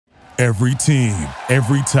Every team,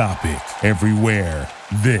 every topic, everywhere.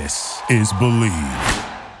 This is Believe.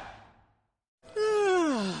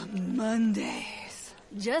 Mondays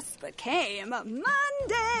just became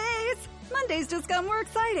Mondays. Mondays just got more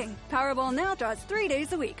exciting. Powerball now draws 3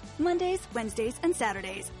 days a week. Mondays, Wednesdays, and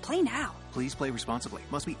Saturdays. Play now. Please play responsibly.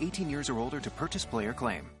 Must be 18 years or older to purchase, play, or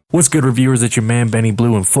claim. What's good, reviewers? It's your man Benny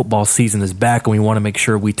Blue, and football season is back, and we want to make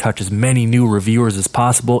sure we touch as many new reviewers as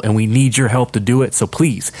possible, and we need your help to do it. So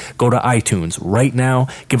please go to iTunes right now,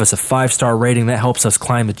 give us a 5-star rating. That helps us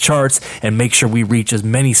climb the charts and make sure we reach as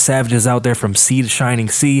many savages out there from sea to shining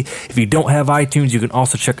sea. If you don't have iTunes, you can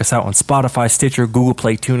also check us out on Spotify, Stitcher, Google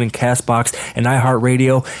Play, TuneIn, CastBox, and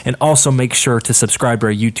iHeartRadio. And also make sure to subscribe to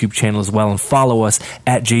our YouTube channel as well, and follow us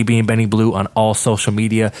at JB and Benny Blue on all social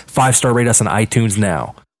media. 5-star rate us on iTunes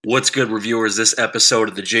now. What's good, reviewers? This episode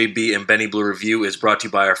of the JB and Benny Blue Review is brought to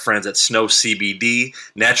you by our friends at Snow CBD.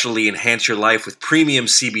 Naturally enhance your life with premium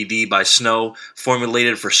CBD by Snow,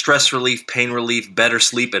 formulated for stress relief, pain relief, better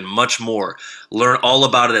sleep, and much more. Learn all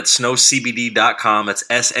about it at snowcbd.com. That's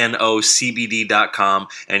snocbd.com,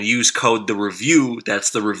 and use code The Review. That's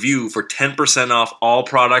The Review for 10% off all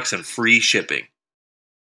products and free shipping.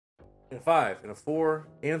 In a 5, and a 4,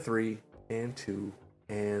 and 3, and 2,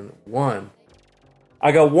 and 1.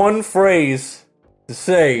 I got one phrase to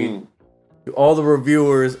say to all the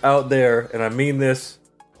reviewers out there, and I mean this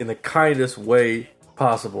in the kindest way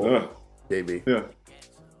possible, JB. Yeah.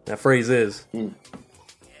 That phrase is,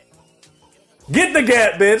 get the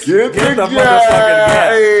gat, bitch! Get the motherfucking gat!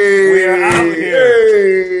 gat! Hey, we are out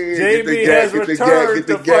here. Hey, JB has returned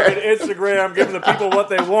to fucking Instagram, giving the people what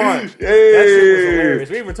they want. Hey. That shit was hilarious.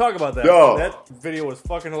 We even talk about that. Dog. That video was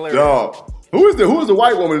fucking hilarious. Dog. Who is the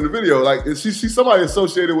white woman in the video? Like, is she somebody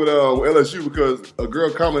associated with LSU, because a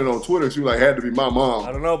girl commented on Twitter, she was like, had to be my mom.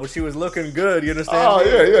 I don't know, but she was looking good. You understand? Oh,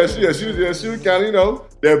 yeah. She was kind of,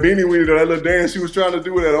 that beanie weenie, that little dance she was trying to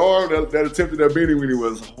do with that arm, that attempt at that beanie weenie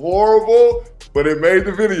was horrible, but it made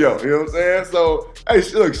the video. You know what I'm saying? So, hey,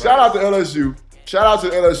 look, shout out to LSU. Shout out to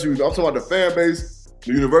LSU. I'm talking about the fan base,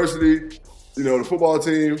 the university, the football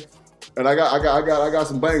team, and I got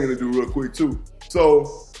some banging to do real quick too.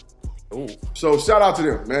 So shout out to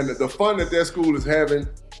them, man. The fun that school is having,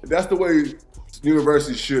 that's the way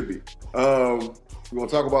universities should be. We're gonna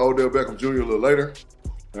talk about Odell Beckham Jr. a little later.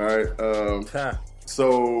 All right.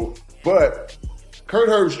 But Kurt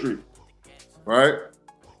Herbstreit, right?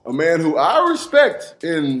 A man who I respect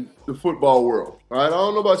in the football world. All right. I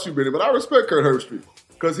don't know about you, Benny, but I respect Kurt Herbstreit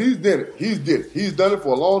because he's done it. He's done it for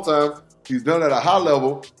a long time. He's done it at a high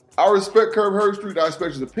level. I respect Kurt Herbstreit. I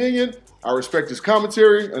respect his opinion. I respect his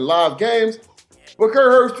commentary and live games. But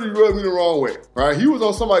Kurt Herbstreit rubbed me the wrong way, right? He was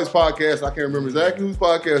on somebody's podcast. I can't remember exactly whose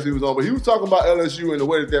podcast he was on, but he was talking about LSU and the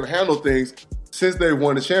way that they've handled things since they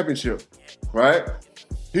won the championship, right?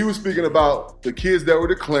 He was speaking about the kids that were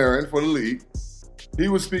declaring for the league. He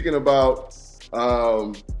was speaking about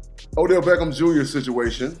Odell Beckham Jr.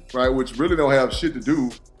 situation, right, which really don't have shit to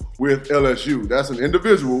do with LSU. That's an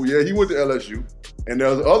individual. Yeah, he went to LSU. And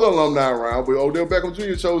there's other alumni around, but Odell Beckham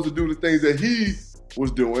Jr. chose to do the things that he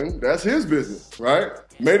was doing. That's his business, right?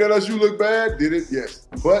 Made LSU look bad? Did it? Yes.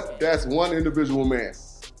 But that's one individual man.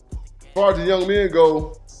 As far as the young men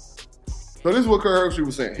go, so this is what Kurt Herbstreit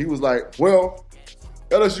was saying. He was like, well,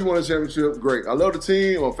 LSU won a championship. Great. I love the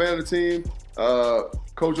team. I'm a fan of the team.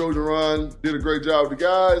 Coach Orgeron did a great job with the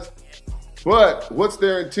guys. But what's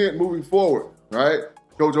their intent moving forward, right?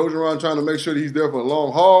 Coach Orgeron trying to make sure that he's there for the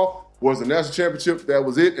long haul. Was the national championship, that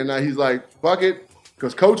was it. And now he's like, fuck it,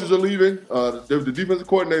 because coaches are leaving. The defensive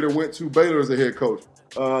coordinator went to Baylor as a head coach.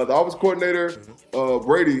 The offensive coordinator, Joe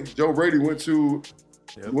Brady, went to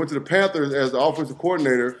the Panthers as the offensive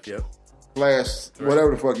coordinator. Yep.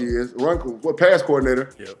 Whatever the fuck he is, pass coordinator.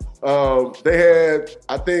 Yep. They had,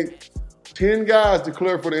 I think, 10 guys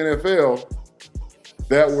declared for the NFL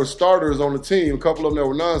that were starters on the team. A couple of them that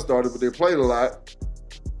were non-starters, but they played a lot.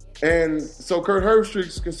 And so Kurt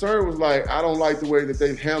Herbstreit's concern was like, I don't like the way that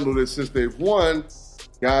they've handled it since they've won.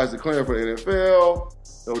 Guys declaring for the NFL,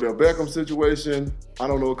 Odell Beckham situation. I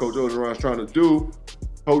don't know what Coach Orgeron's trying to do.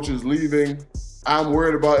 Coaches leaving. I'm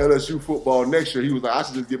worried about LSU football next year. He was like, I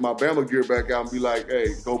should just get my Bama gear back out and be like,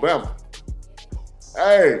 hey, go Bama.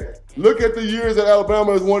 Hey, look at the years that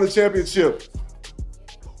Alabama has won the championship.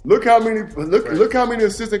 Look how many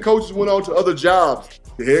assistant coaches went on to other jobs,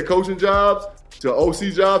 the head coaching jobs, to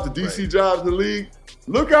OC jobs, to DC jobs in the league.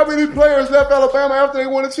 Look how many players left Alabama after they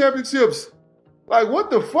won the championships. Like, what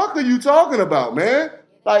the fuck are you talking about, man?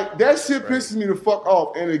 Like, that shit pisses me the fuck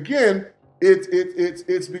off. And again,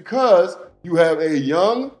 it's because you have a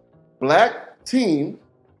young black team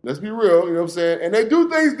Let's be real, you know what I'm saying? And they do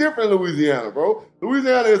things different in Louisiana, bro.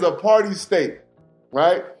 Louisiana is a party state,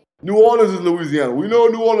 right? New Orleans is Louisiana. We know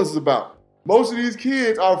what New Orleans is about. Most of these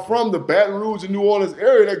kids are from the Baton Rouge and New Orleans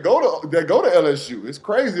area that go to LSU. It's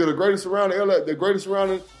crazy. They're the greatest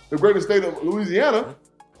state of Louisiana.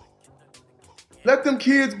 Let them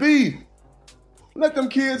kids be. Let them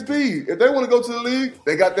kids be. If they want to go to the league,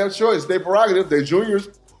 they got that choice. They prerogative. They juniors.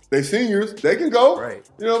 They seniors. They can go. Right.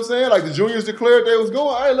 You know what I'm saying? Like the juniors declared they was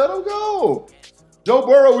going. Hey, let them go. Joe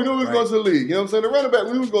Burrow, we knew he was going to the league. You know what I'm saying? The running back,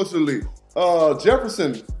 we knew he was going to the league.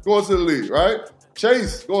 Jefferson going to the league, right?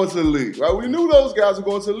 Chase going to the league, right? We knew those guys were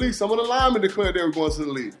going to the league. Some of the linemen declared they were going to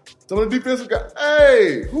the league. Some of the defensive guys,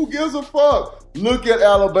 hey, who gives a fuck? Look at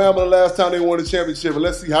Alabama the last time they won the championship, and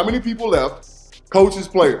let's see how many people left, coaches,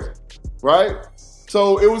 players, right?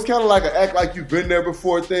 So it was kind of like an act like you've been there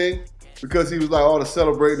before thing, because he was like all the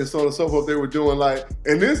celebrating and so on and so forth they were doing, like,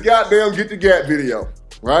 and this goddamn Get the Gat video,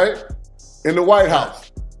 right? In the White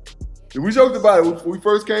House. We joked about it when we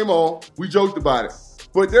first came on. We joked about it.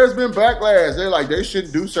 But there's been backlash. They're like, they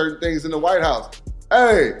shouldn't do certain things in the White House.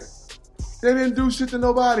 Hey, they didn't do shit to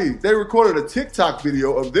nobody. They recorded a TikTok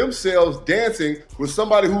video of themselves dancing with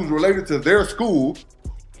somebody who's related to their school.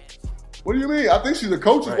 What do you mean? I think she's a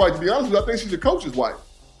coach's wife, to be honest with you. I think she's a coach's wife.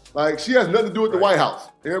 Like, she has nothing to do with the White House.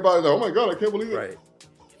 Everybody's like, oh my God, I can't believe it. Right.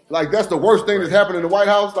 Like, that's the worst thing that's happened in the White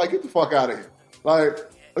House. Like, get the fuck out of here. Like,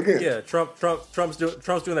 again. Yeah, Trump's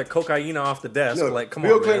doing that cocaine off the desk. Look, like, come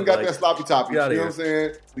Bill on, Clinton man. got that sloppy toppy. You know what I'm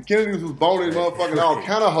saying? The Kennedys was boning motherfucking all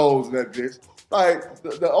kind of hoes in that bitch. Like,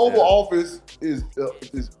 the Oval Office is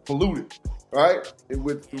polluted, right? And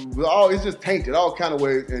with all, it's just tainted all kind of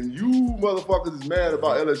ways. And you motherfuckers is mad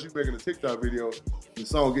about LSU making a TikTok video. The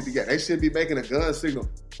song Get the Gat. They should be making a gun signal.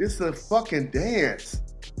 It's a fucking dance.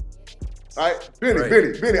 All right?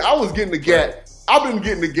 Benny, I was getting the Gat. I've been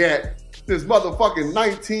getting the Gat since motherfucking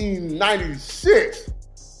 1996.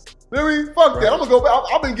 I mean, fuck that. I'm gonna go back.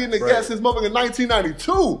 I've been getting the Gat since motherfucking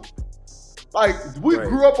 1992. Like, we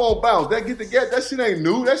grew up on bounce. That Get the Gat, that shit ain't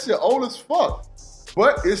new. That shit old as fuck.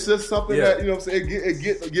 But it's just something that, you know what I'm saying,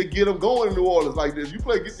 it get them going in New Orleans like this. You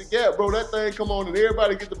play Get the Gat, bro, that thing come on and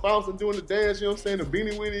everybody get the bounce and doing the dance, you know what I'm saying, the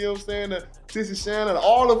Beanie Weenie, you know what I'm saying, the Sissy Shannon,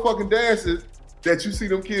 all the fucking dances that you see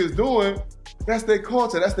them kids doing, that's their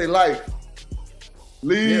culture, that's their life.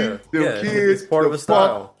 Leave them kids part of a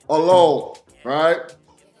style alone, right?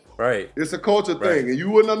 Right. It's a culture thing, and you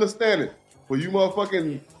wouldn't understand it. But you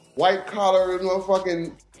motherfucking white collar,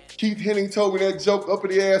 motherfucking Keith Henning told me that joke,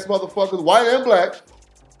 uppity ass motherfuckers, white and black.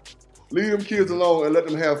 Leave them kids alone and let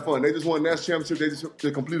them have fun. They just won national championship.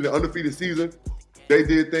 They completed an undefeated season. They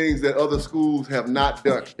did things that other schools have not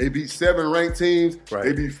done. They beat 7 ranked teams. Right.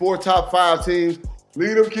 They beat 4 top 5 teams.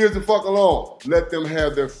 Leave them kids the fuck alone. Let them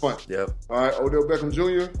have their fun. Yep. All right, Odell Beckham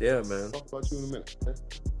Jr. Yeah, man. I'll talk about you in a minute. Okay?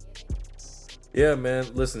 Yeah, man.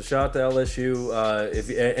 Listen, shout out to LSU. If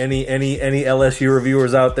any LSU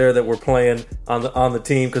reviewers out there that were playing on the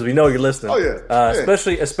team, because we know you're listening. Oh yeah.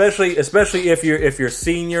 Especially if you're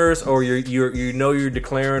seniors or you're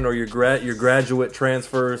declaring or your graduate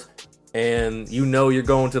transfers, and you know you're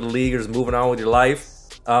going to the league or just moving on with your life.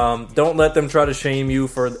 Don't let them try to shame you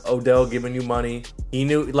for Odell giving you money. He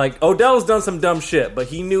knew, like, Odell's done some dumb shit, but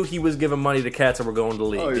he knew he was giving money to cats that were going to the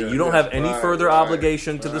league. Oh, yeah, you don't have any further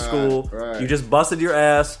obligation to the school. You just busted your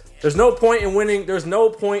ass. There's no point in winning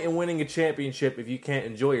a championship if you can't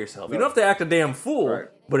enjoy yourself. You don't have to act a damn fool,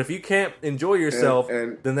 but if you can't enjoy yourself,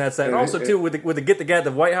 then that's that. And also, too, with the Get the Gat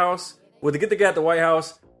the White House,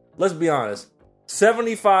 let's be honest.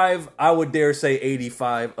 75, I would dare say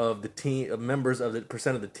 85 of the team members of the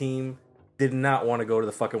percent of the team did not want to go to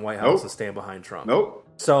the fucking White House and stand behind Trump.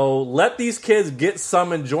 So let these kids get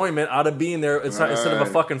some enjoyment out of being there instead of a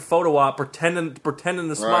fucking photo op pretending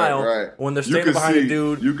to smile when they're standing behind a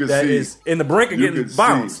dude that is in the brink of getting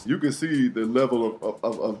bounced. You can see the level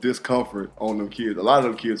of discomfort on them kids. A lot of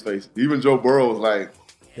them kids' faces. Even Joe Burrow was like,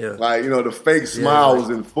 the fake smile was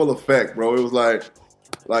in full effect, bro. It was like,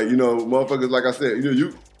 motherfuckers, like I said,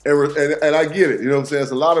 and I get it. You know what I'm saying?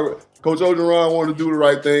 It's a lot of Coach Orgeron wanted to do the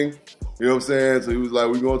right thing. You know what I'm saying? So he was like,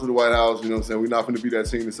 we're going to the White House. You know what I'm saying? We're not going to be that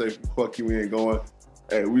team to say, fuck you, we ain't going.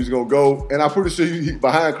 Hey, we just going to go. And I'm pretty sure he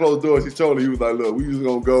behind closed doors, he told him, he was like, look, we just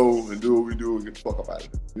going to go and do what we do and get the fuck up out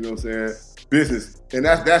of it. You know what I'm saying? Business. And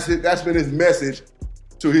that's it. That's been his message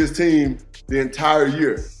to his team the entire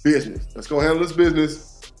year. Business. Let's go handle this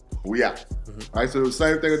business. We out. All right, so the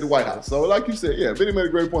same thing at the White House. So like you said, yeah, Benny made a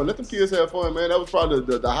great point. Let them kids have fun, man. That was probably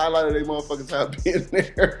the highlight of their motherfucking time being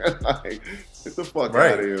there. Like, get the fuck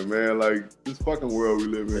out of here, man. Like, this fucking world we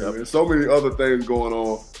live in, man. So many other things going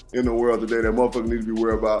on in the world today that motherfuckers need to be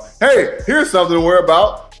worried about. Hey, here's something to worry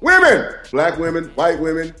about. Women! Black women, white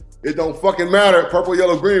women, it don't fucking matter. Purple,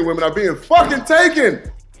 yellow, green women are being fucking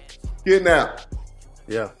taken. Kidnapped.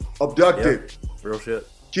 Yeah. Abducted. Yeah. Real shit.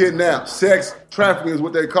 Kidnapped. Sex trafficking is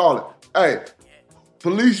what they call it. Hey,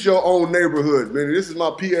 police your own neighborhood, man. This is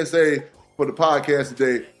my PSA for the podcast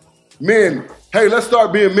today. Men, hey, let's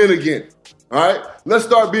start being men again. All right? Let's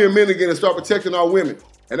start being men again and start protecting our women.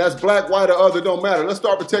 And that's black, white, or other, don't matter. Let's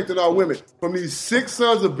start protecting our women from these sick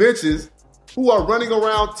sons of bitches who are running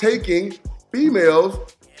around taking females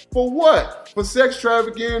for what? For sex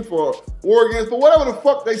trafficking, for organs, for whatever the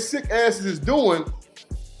fuck they sick asses is doing,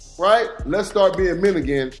 right? Let's start being men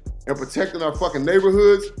again and protecting our fucking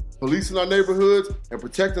neighborhoods, policing our neighborhoods, and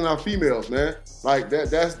protecting our females, man. Like,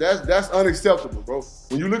 that's unacceptable, bro.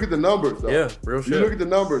 When you look at the numbers, though. Yeah, real shit. You look at the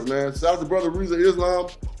numbers, man. Shout out to Brother Reza Islam.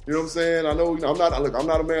 You know what I'm saying? I know, I'm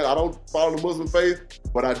not a man. I don't follow the Muslim faith,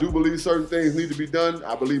 but I do believe certain things need to be done.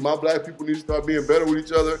 I believe my black people need to start being better with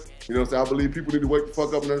each other. You know what I'm saying? I believe people need to wake the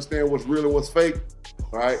fuck up and understand what's real and what's fake.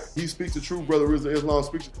 All right? He speaks the truth. Brother Reza Islam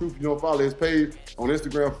speaks the truth. If you don't follow his page on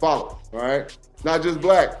Instagram, follow. All right? Not just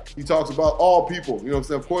black. He talks about all people. You know what I'm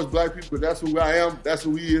saying? Of course, black people, but that's who I am. That's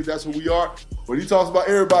who he is. That's who we are. But he talks about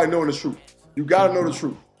everybody knowing the truth. You got to know the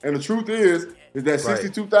truth. And the truth is that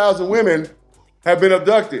 62,000 women have been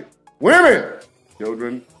abducted. Women!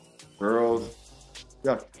 Children, girls.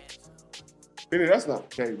 Yeah. Benny, that's not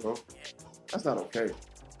okay, bro. That's not okay.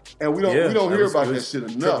 And we don't hear about that shit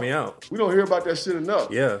enough. Me out. We don't hear about that shit enough.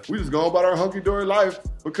 Yeah. We just go about our hunky-dory life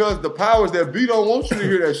because the powers that be don't want you to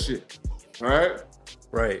hear that shit. All right?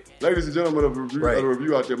 Right. Ladies and gentlemen of the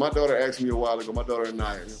review out there, my daughter asked me a while ago, my daughter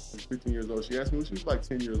Naya, 15 years old, she asked me when she was like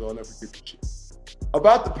 10 years old, I never forget the shit,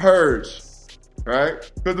 about The Purge,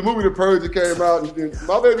 right? Because the movie The Purge that came out, and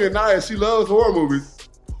my baby Naya, she loves horror movies,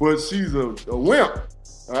 but she's a wimp,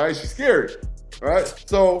 all right? She's scary, right?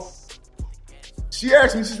 So she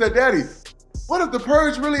asked me, she said, Daddy, what if The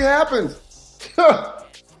Purge really happens? I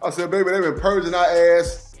said, baby, they've been purging our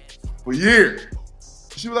ass for years.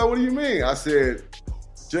 She was like, what do you mean? I said,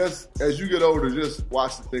 just as you get older, just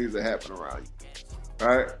watch the things that happen around you. All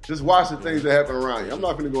right? Just watch the things that happen around you. I'm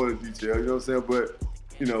not going to go into detail, you know what I'm saying? But,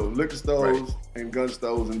 you know, liquor stores and gun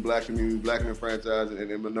stores in black communities, black and franchise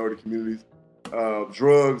and in minority communities,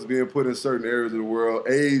 drugs being put in certain areas of the world,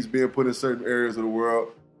 AIDS being put in certain areas of the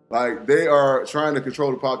world. Like, they are trying to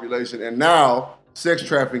control the population. And now, sex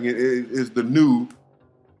trafficking is the new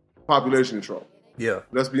population control. Yeah.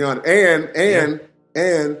 Let's be honest. And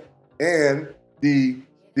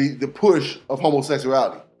the push of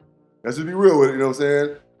homosexuality. Let's just be real with it, you know what I'm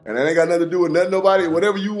saying? And that ain't got nothing to do with nothing, nobody.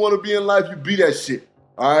 Whatever you want to be in life, you be that shit.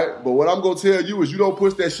 All right? But what I'm going to tell you is you don't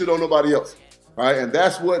push that shit on nobody else. All right? And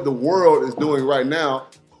that's what the world is doing right now.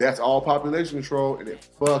 That's all population control, and it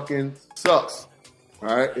fucking sucks.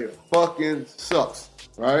 All right? It fucking sucks.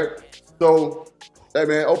 All right? So, hey,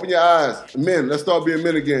 man, open your eyes. Men, let's start being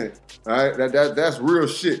men again. All right? That's real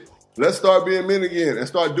shit. Let's start being men again and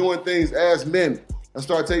start doing things as men. Let's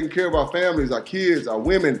start taking care of our families, our kids, our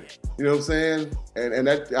women, you know what I'm saying? And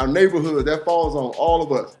that our neighborhood, that falls on all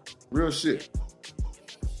of us. Real shit.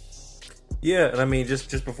 Yeah, and I mean, just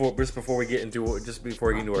before we get into our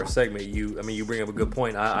segment, you bring up a good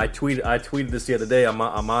point. I tweeted this the other day on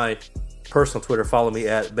my personal Twitter. Follow me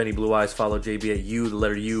at Benny Blue Eyes. Follow JB at U, the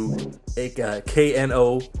letter U,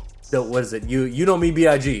 KNO. What is it? You know me,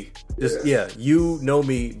 BIG. You know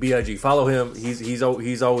me, BIG. Follow him. He's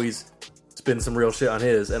always spitting some real shit on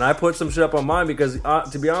his, and I put some shit up on mine because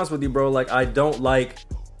to be honest with you, bro, like I don't like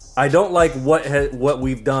what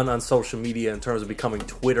we've done on social media in terms of becoming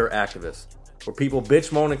Twitter activists, where people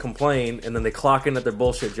bitch, moan, and complain, and then they clock in at their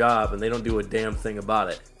bullshit job and they don't do a damn thing about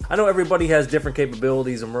it. I know everybody has different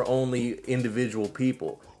capabilities and we're only individual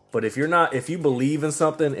people. But if you believe in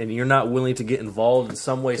something and you're not willing to get involved in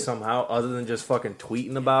some way, somehow, other than just fucking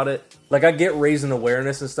tweeting about it, like I get raising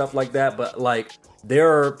awareness and stuff like that, but like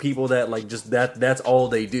there are people that like just that's all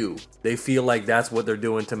they do. They feel like that's what they're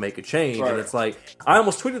doing to make a change. Right. And it's like, I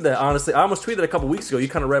almost tweeted that, honestly. I almost tweeted a couple weeks ago. You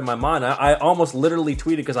kind of read my mind. I almost literally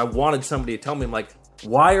tweeted because I wanted somebody to tell me, I'm like,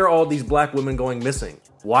 why are all these black women going missing?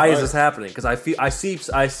 Why is this happening? Because I see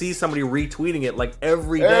somebody retweeting it like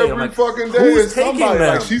every day. Every I'm like, fucking day who's taking somebody.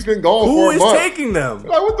 them? Like she's been gone for a month. Who is taking them?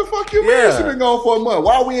 Like what the fuck you mean she been gone for a month?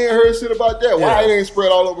 Why we ain't heard shit about that? Why it ain't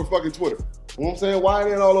spread all over fucking Twitter? You know what I'm saying? Why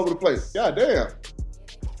it ain't all over the place? God damn.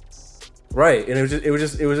 Right, and it was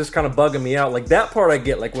just kind of bugging me out. Like that part I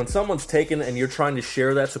get. Like when someone's taken and you're trying to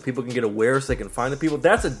share that so people can get aware, so they can find the people.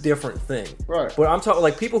 That's a different thing. Right. But I'm talking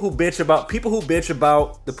like people who bitch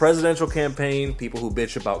about the presidential campaign, people who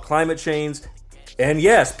bitch about climate change, and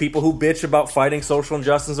yes, people who bitch about fighting social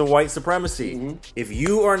injustice and white supremacy. Mm-hmm. If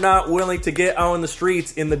you are not willing to get out in the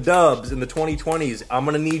streets in the dubs in the 2020s, I'm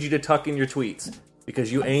gonna need you to tuck in your tweets because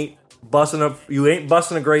you ain't busting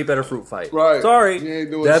a grape at a fruit fight. Right. Sorry. You ain't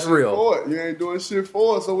doing that's shit real. For it. You ain't doing shit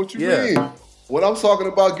for it. So what you mean? What I'm talking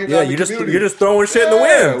about getting out in the community. You're just throwing shit in the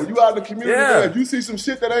wind. When you out in the community, man, if you see some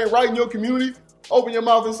shit that ain't right in your community, open your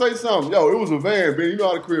mouth and say something. Yo, it was a van, man. You know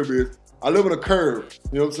how the crib is. I live in a curb.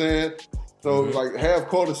 You know what I'm saying? So like half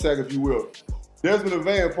cul-de-sac, if you will. There's been a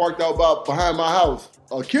van parked out behind my house.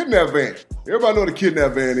 A kidnap van. Everybody know what a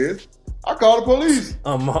kidnap van is. I called the police.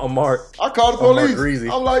 Mark. I called the police. Greasy.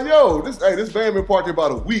 I'm like, yo, this van been parked here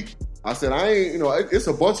about a week. I said, I ain't, it's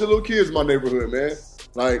a bunch of little kids in my neighborhood, man.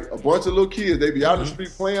 Like a bunch of little kids. They be out in the street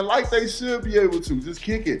playing like they should be able to. Just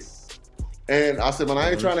kick it. And I said, man,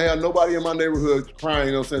 I ain't trying to have nobody in my neighborhood crying,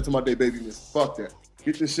 you know what I'm saying, to my day baby miss. Fuck that.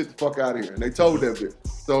 Get this shit the fuck out of here. And they told that bitch.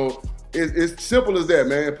 So it's simple as that,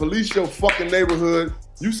 man. Police your fucking neighborhood.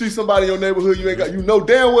 You see somebody in your neighborhood, you know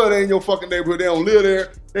damn well they in your fucking neighborhood. They don't live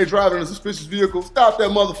there. They driving in a suspicious vehicle. Stop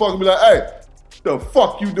that motherfucker and be like, hey, the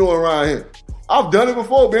fuck you doing around here? I've done it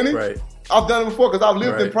before, Benny. Right. I've done it before because I've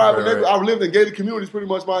lived in private neighborhoods. I've lived in gated communities pretty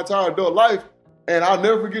much my entire adult life. And I'll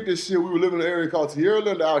never forget this shit. We were living in an area called Tierra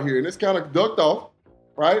Linda out here. And it's kind of ducked off,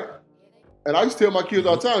 right? And I used to tell my kids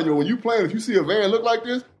all the time, when you playing, if you see a van look like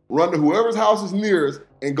this, run to whoever's house is nearest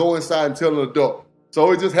and go inside and tell an adult.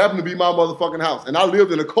 So it just happened to be my motherfucking house. And I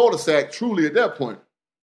lived in a cul-de-sac truly at that point.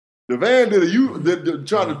 The van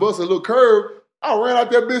trying to bust a little curve. I ran out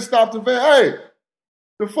that bitch, stopped the van. Hey,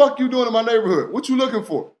 the fuck you doing in my neighborhood? What you looking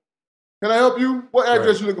for? Can I help you? What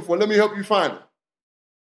address you looking for? Let me help you find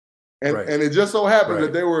it. And it just so happened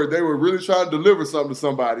that they were really trying to deliver something to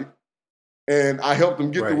somebody. And I helped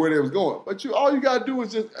them get to where they was going. But all you got to do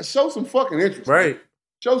is just show some fucking interest. Right. Man.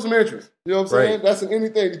 Show some interest. You know what I'm saying? That's in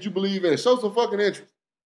anything that you believe in. Show some fucking interest.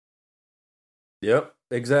 Yep,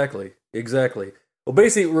 exactly. Well,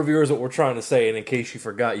 basically, reviewers, what we're trying to say, and in case you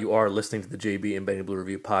forgot, you are listening to the JB and Benny Blue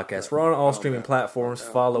Review podcast. We're on all streaming platforms.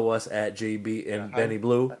 Follow us at JB and Benny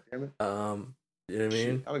Blue. You know what I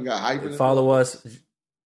mean? I done got hype in Follow us.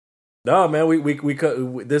 No, man,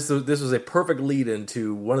 this was a perfect lead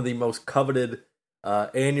into one of the most coveted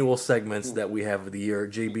annual segments that we have of the year,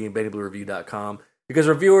 JBandBennyBlueReview.com. Because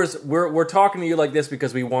reviewers, we're talking to you like this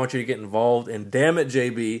because we want you to get involved. And damn it,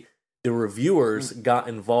 JB, the reviewers got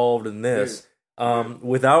involved in this.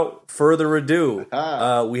 Without further ado,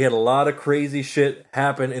 we had a lot of crazy shit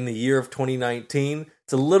happen in the year of 2019.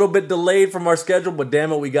 It's a little bit delayed from our schedule, but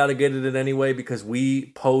damn it, we got to get it in anyway because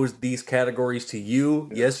we posed these categories to you.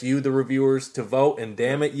 Yes, you, the reviewers, to vote, and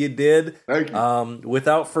damn it, you did. Thank you.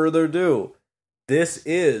 Without further ado, this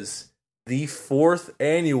is the 4th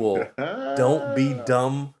annual Don't Be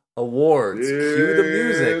Dumb Awards. Cue the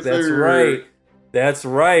music. That's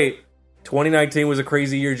right. 2019 was a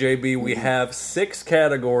crazy year, JB. We have 6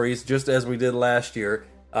 categories, just as we did last year,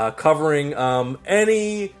 covering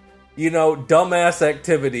any, dumbass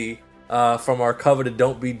activity from our coveted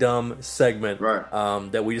Don't Be Dumb segment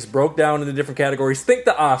that we just broke down into different categories. Think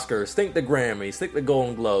the Oscars, think the Grammys, think the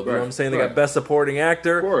Golden Globe. You know what I'm saying? They got Best Supporting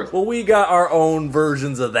Actor. Well, we got our own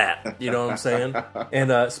versions of that. You know what I'm saying?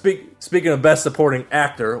 And speaking of Best Supporting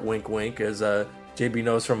Actor, wink wink, as JB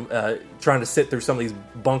knows from trying to sit through some of these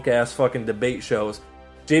bunk-ass fucking debate shows.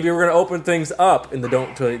 JB, we're going to open things up in the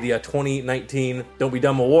 2019 Don't Be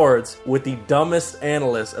Dumb Awards with the dumbest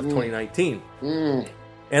analyst of 2019.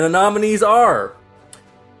 And the nominees are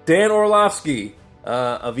Dan Orlovsky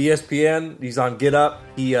of ESPN. He's on Get Up.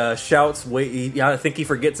 He shouts I think he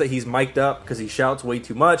forgets that he's mic'd up because he shouts way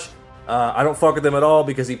too much. I don't fuck with him at all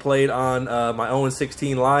because he played on my own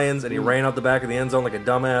 16 Lions and he ran out the back of the end zone like a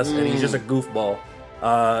dumbass and he's just a goofball.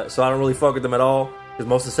 So I don't really fuck with him at all because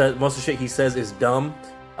most of the shit he says is dumb.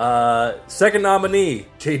 Second nominee,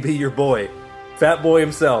 JB, your boy, Fat Boy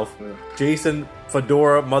himself, Jason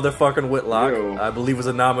Fedora motherfucking Whitlock. I believe was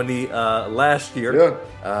a nominee last year.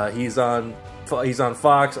 He's on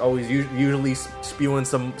Fox, always usually spewing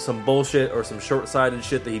some bullshit or some short-sighted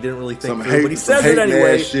shit that he didn't really think through, but he says it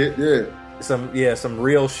anyway. Shit, some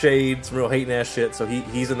real shade, some real hating ass shit. So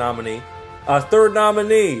he's a nominee. Third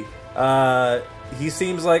nominee, he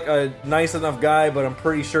seems like a nice enough guy, but I'm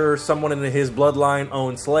pretty sure someone in his bloodline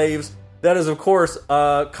owned slaves. That is, of course,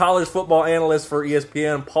 college football analyst for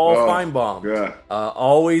ESPN, Paul Feinbaum.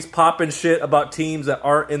 Always popping shit about teams that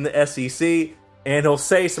aren't in the SEC. and he'll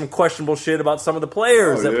say some questionable shit about some of the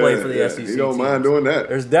players that play for the SEC. He don't teams. mind doing that.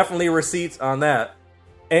 There's definitely receipts on that.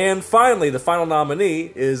 And finally, the final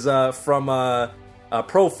nominee is from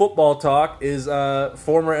Pro Football Talk, is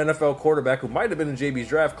former NFL quarterback who might have been in JB's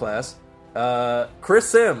draft class, Chris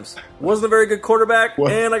Sims. Wasn't a very good quarterback,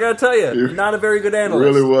 and I gotta tell you, not a very good analyst.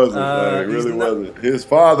 Really wasn't. Wasn't. His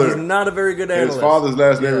father. He's not a very good analyst. His father's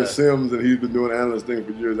last name is Sims, and he's been doing analyst thing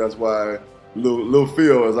for years. That's why Lil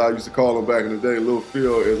Phil, as I used to call him back in the day, Lil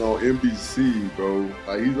Phil is on NBC, bro.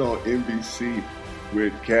 Like, he's on NBC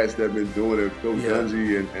with cats that been doing it, Phil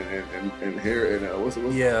Dungy and Harry and what's come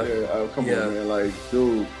on, man, like,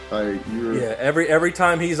 dude, like, you're every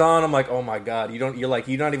time he's on, I'm like, oh my god,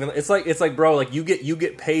 you're not even. It's like, bro, like you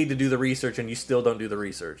get paid to do the research and you still don't do the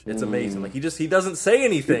research. It's amazing. Like he doesn't say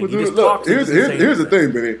anything. He just talks. Here's the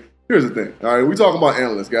thing, Benny. Here's the thing. All right, we talking about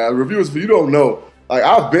analysts, guys. Reviewers, if you don't know, like,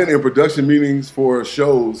 I've been in production meetings for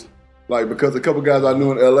shows, like, because a couple guys I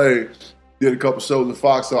knew in LA did a couple shows at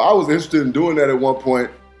Fox, so I was interested in doing that at one point.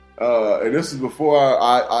 And this is before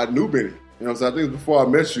I knew Benny. You know what I'm saying? I think it was before I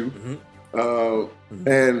met you.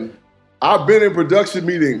 And I've been in production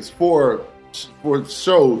meetings for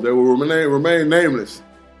shows that will remain nameless,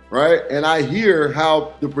 right? And I hear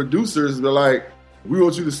how the producers are like, we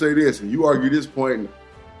want you to say this, and you argue this point.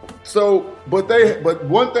 So, but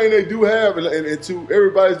one thing they do have, and to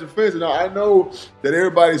everybody's defense, and I know that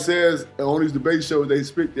everybody says on these debate shows they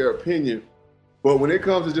speak their opinion, but when it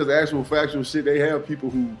comes to just actual factual shit, they have people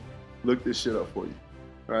who look this shit up for you,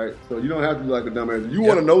 right? So you don't have to be like a dumbass. You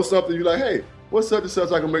want to know something, you're like, hey, what's such and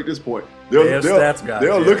such? I can make this point. They'll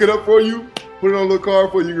look it up for you, put it on a little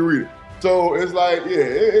card for you, you can read it. So it's like,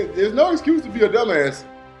 there's no excuse to be a dumbass.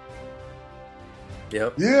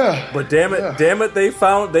 Yep. Yeah. But damn it, they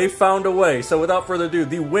found a way. So without further ado,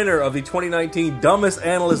 the winner of the 2019 Dumbest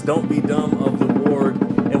Analyst Don't Be Dumb of the award,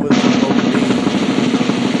 and with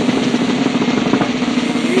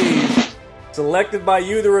selected by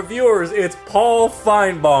you, the reviewers, it's Paul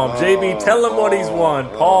Feinbaum. JB, tell him what he's won.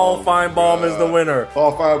 Paul Feinbaum is the winner.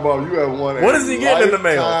 Paul Feinbaum, you have won what is he getting in the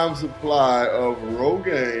mail? Lifetime supply of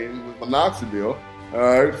Rogaine with minoxidil. All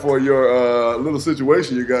right, for your little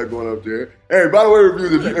situation you got going up there. Hey, by the way,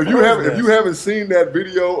 reviewers, if you haven't seen that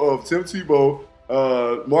video of Tim Tebow,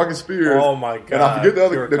 Marcus Spears, oh my god, and I forget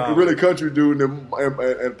the really country dude,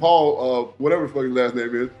 and Paul, whatever the fuck his last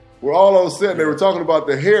name is, we're all on set and they were talking about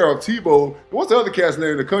the hair of Tebow. What's the other cat's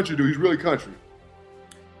name? The country dude, he's really country.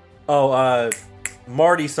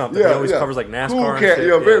 Marty something. He always covers like NASCAR. Cool cat, and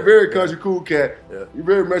shit. Very, very country, cool cat. Yeah. He's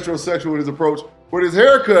very metrosexual in his approach. But his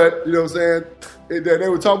haircut, you know what I'm saying? They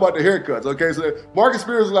were talking about the haircuts, okay? So Marcus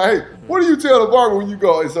Spears was like, hey, what do you tell the barber when you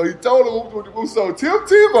go? And so he told him, so Tim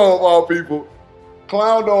Tebow, of all people,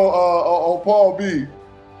 clowned on Paul B.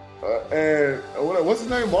 And what's his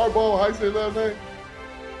name? Marbone? How you say his last name?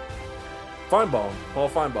 Feinbaum. Paul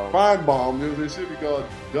Feinbaum. Feinbaum. It should be called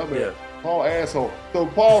dumbass. Yeah. Paul asshole. So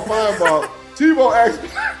Paul Feinbaum, Tebow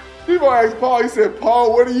asked Paul, he said,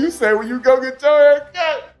 Paul, what do you say when you go get your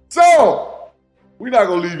haircut? So, we're not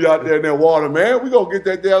gonna leave you out there in that water, man. We're gonna get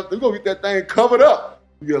that thing covered up.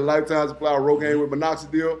 You get a lifetime supply of Rogaine with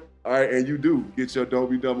minoxidil. All right, and you do get your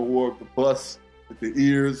Don't Be Dumb award with the bus, with the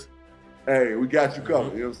ears. Hey, we got you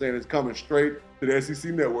covered. You know what I'm saying? It's coming straight to the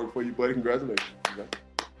SEC network for you, buddy. Congratulations.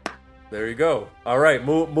 There you go. All right,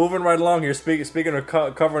 moving right along here. Speaking of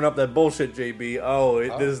covering up that bullshit,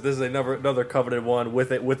 JB. This is another coveted one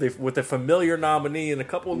with a familiar nominee and a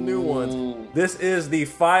couple new ones. This is the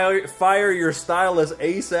Fire Your Stylist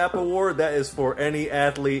ASAP award. That is for any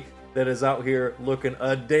athlete that is out here looking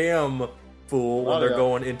a damn fool when they're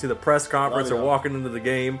going into the press conference or walking into the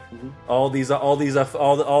game. All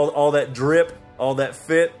that drip, all that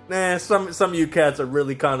fit. Some of you cats are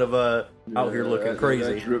really kind of out here looking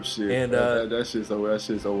crazy. That drip shit. And that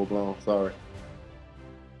shit's overblown. Sorry.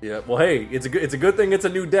 Yeah. Well, hey, it's a good thing it's a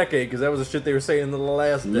new decade because that was the shit they were saying in the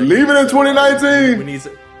last decade. Leave it in 2019. We need.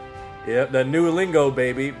 The new lingo,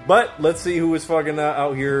 baby. But let's see who is fucking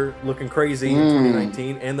out here looking crazy in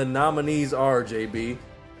 2019. And the nominees are, JB,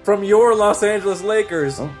 from your Los Angeles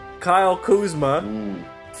Lakers, Kyle Kuzma,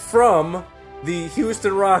 from the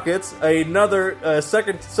Houston Rockets, another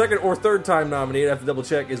second or third time nominated, I have to double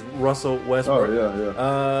check, is Russell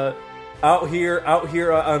Westbrook. Out here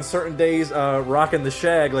on certain days, rocking the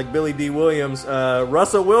shag like Billy D. Williams.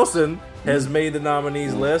 Russell Wilson has made the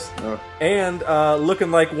nominees list, and looking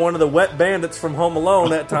like one of the wet bandits from Home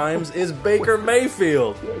Alone at times is Baker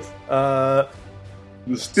Mayfield. So,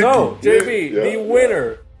 JB, the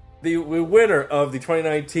winner. The winner of the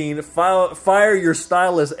 2019 Fire Your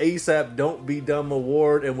Stylist ASAP Don't Be Dumb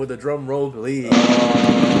award, and with a drum roll, please.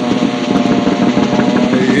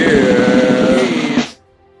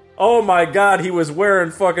 Oh my God, he was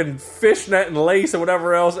wearing fucking fishnet and lace and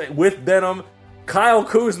whatever else with denim. Kyle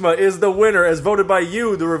Kuzma is the winner, as voted by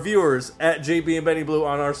you, the reviewers, at JB and Benny Blue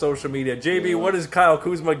on our social media. JB, what does Kyle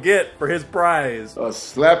Kuzma get for his prize? A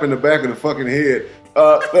slap in the back of the fucking head.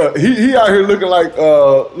 He out here looking like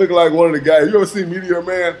one of the guys. You ever seen Meteor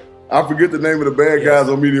Man? I forget the name of the bad guys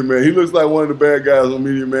on Meteor Man. He looks like one of the bad guys on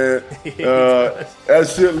Meteor Man. That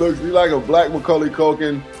shit looks. He like a black Macaulay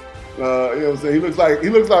Culkin. You know what I'm saying? He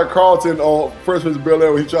looks like Carlton on Fresh Prince of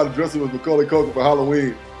Bel-Air when he tried to dress him as Macaulay Culkin for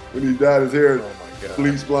Halloween when he dyed his hair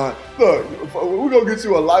bleach blonde. Look, we're gonna get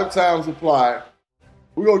you a lifetime supply.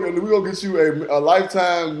 We're gonna get you a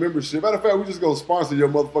lifetime membership. Matter of fact, we're just gonna sponsor your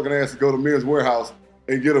motherfucking ass to go to Men's Warehouse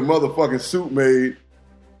and get a motherfucking suit made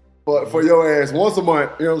for your ass once a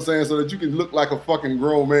month. You know what I'm saying? So that you can look like a fucking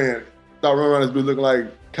grown man. Stop running around this bitch looking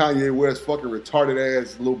like Kanye West fucking retarded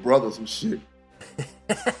ass little brother or some shit.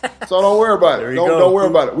 So don't worry about it. Don't worry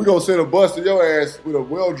about it. We're gonna send a bus to your ass with a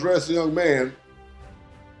well-dressed young man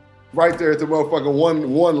right there at the motherfucking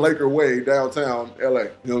one Laker way downtown LA.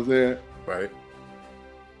 You know what I'm saying? Right.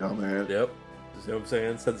 Oh man. Yep. You know what I'm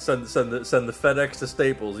saying? Send the FedEx to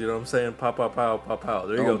Staples. You know what I'm saying? Pow, pow, pow, pow, pow.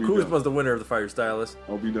 There you go. Kuzma's the winner of the Fire Stylist.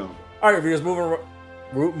 Don't be dumb. All right, viewers, moving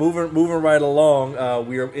right along.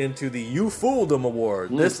 We are into the You Fooled Them Award.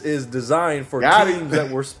 This is designed for teams that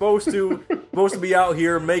were supposed to be out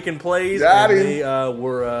here making plays, and they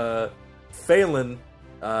were failing,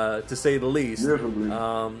 to say the least.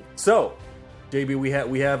 So, JB,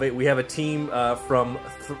 we have a team from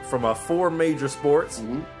 4 major sports,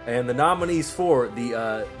 and the nominees for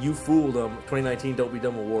the You Fooled Them 2019 Don't Be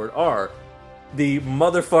Dumb Award are the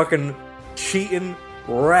motherfucking cheating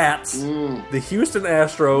rats, the Houston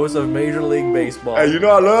Astros of Major League Baseball. Hey, you know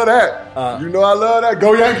I love that.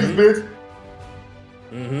 Go Yankees, bitch.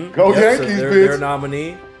 Go Yankees, so bitch. They're a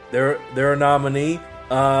nominee. They're a nominee.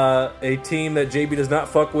 A team that JB does not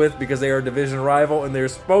fuck with because they are a division rival and they're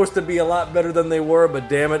supposed to be a lot better than they were, but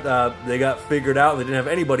damn it, they got figured out. They didn't have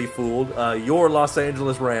anybody fooled. Your Los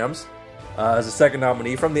Angeles Rams is a second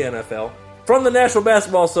nominee from the NFL. From the National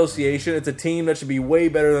Basketball Association, it's a team that should be way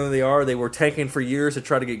better than they are. They were tanking for years to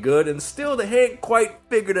try to get good, and still they ain't quite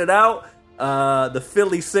figured it out. The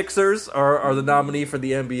Philly Sixers are the nominee for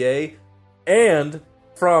the NBA. And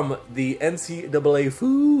from the NCAA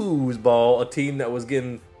foosball, a team that was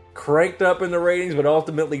getting cranked up in the ratings, but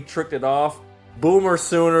ultimately tricked it off. Boomer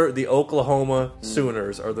Sooner, the Oklahoma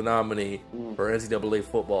Sooners are the nominee for NCAA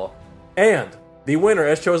football. And the winner,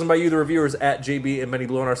 as chosen by you, the reviewers, at JB and Benny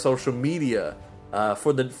Blue on our social media,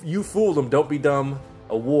 for the You Fooled Them, Don't Be Dumb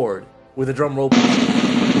Award, with a drum roll.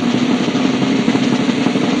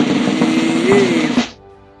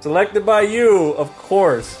 Selected by you, of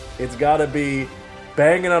course, it's gotta be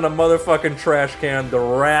banging on a motherfucking trash can, the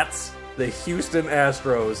Rats, the Houston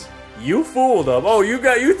Astros. You fooled them. Oh, you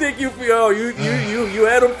had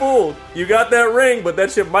them fooled. You got that ring, but that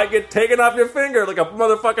shit might get taken off your finger like a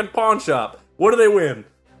motherfucking pawn shop. What do they win?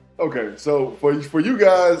 Okay, so for you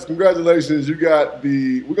guys, congratulations. You got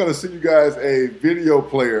we're gonna send you guys a video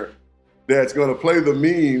player that's gonna play the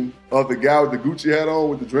meme of the guy with the Gucci hat on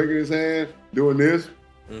with the drink in his hand doing this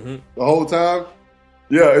the whole time.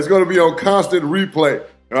 Yeah, it's gonna be on constant replay.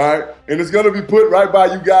 All right, and it's gonna be put right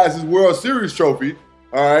by you guys' World Series trophy.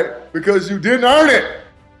 All right, because you didn't earn it,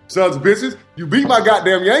 sons of bitches. You beat my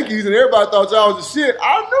goddamn Yankees, and everybody thought y'all was the shit.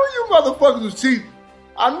 I knew you motherfuckers was cheating.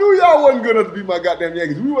 I knew y'all wasn't good enough to beat my goddamn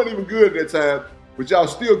Yankees. We wasn't even good at that time, but y'all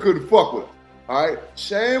still couldn't fuck with us. All right?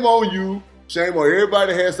 Shame on you. Shame on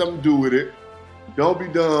everybody that had something to do with it. Don't be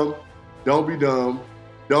dumb. Don't be dumb.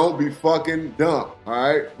 Don't be fucking dumb. All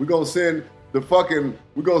right? We're going to send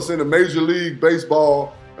the Major League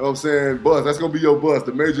Baseball, you know what I'm saying, bus. That's going to be your bus,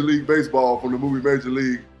 the Major League Baseball from the movie Major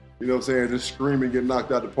League. You know what I'm saying? Just screaming, get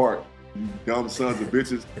knocked out the park. You dumb sons of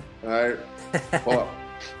bitches. All right? Fuck.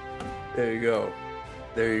 There you go.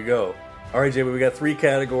 There you go. All right, JB, we got 3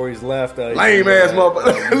 categories left. Lame ass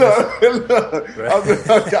motherfucker. Look.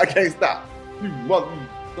 Right. I can't stop. You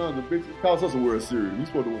sons of bitches. Call us a World Series. We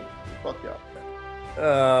supposed to win. Fuck y'all.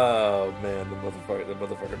 Oh man, the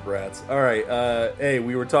motherfucking rats. All right, hey,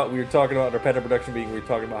 we were talking about our Panda Production meeting. We were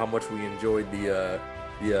talking about how much we enjoyed the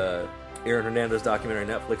Aaron Hernandez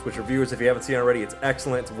documentary on Netflix. Which, reviewers, if you haven't seen it already, it's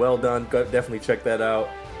excellent. It's well done. Definitely check that out.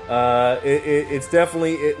 It's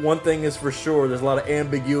definitely one thing is for sure. There's a lot of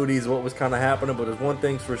ambiguities of what was kind of happening, but there's one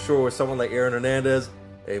thing's for sure with someone like Aaron Hernandez.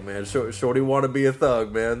 Hey man, Shorty want to be a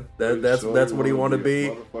thug, man. That's what he want to be.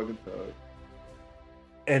 Motherfucking thug.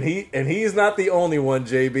 And he's not the only one,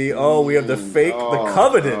 JB. Oh, we have the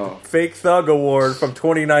Coveted Fake Thug Award from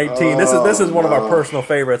 2019. This is one of our personal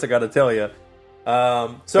favorites, I got to tell you.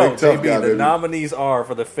 So, Fake tough JB, guy, the baby. nominees are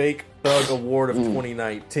for the Fake Thug Award of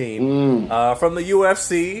 2019. From the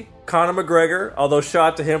UFC, Conor McGregor, although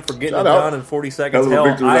shot to him for getting Shout it out. done in 40 seconds. Hell of a Hell,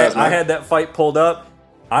 victory last I night. had that fight pulled up.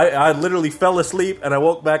 I literally fell asleep, and I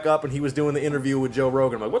woke back up, and he was doing the interview with Joe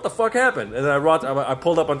Rogan. I'm like, what the fuck happened? And then I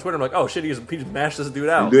pulled up on Twitter. I'm like, oh, shit, he just mashed this dude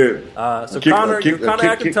out. He did. So, Kick- Conor, kick- you're kind of kick-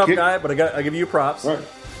 acting kick- tough kick. guy, but I give you props. Right.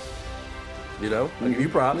 You know, I give you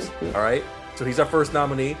props. All right. So he's our first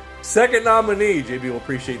nominee. Second nominee, JB will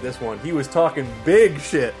appreciate this one. He was talking big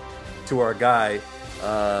shit to our guy,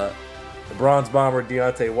 the Bronze Bomber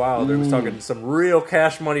Deontay Wilder. He was talking some real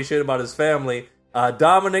cash money shit about his family.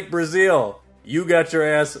 Dominic Breazeale, you got your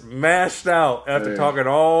ass mashed out after talking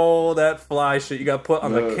all that fly shit. You got put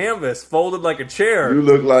on the canvas, folded like a chair. You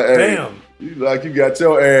look like, hey, Damn. you like you got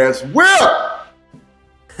your ass whipped.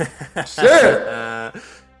 Shit.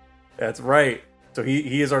 That's right. So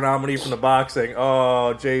he is our nominee from the boxing.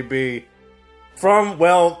 Oh, JB. From,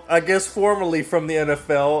 well, I guess formerly from the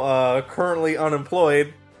NFL, currently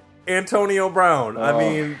unemployed, Antonio Brown. I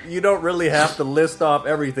mean, you don't really have to list off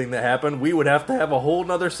everything that happened. We would have to have a whole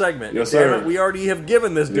nother segment. Yes, Damn sir. it, we already have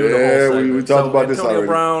given this dude a Yeah, whole segment. we talked about this Antonio already.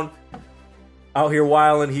 Brown, out here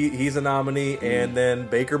wilding, he's a nominee. And then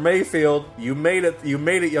Baker Mayfield, you made it,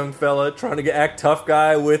 young fella, trying to act tough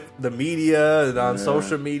guy with the media and on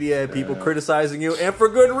social media and people criticizing you, and for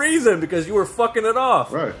good reason, because you were fucking it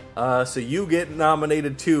off. Right. So you get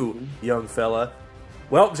nominated too, young fella.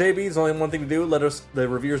 Well, JB, there's only one thing to do. Let us, the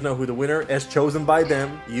reviewers, know who the winner, as chosen by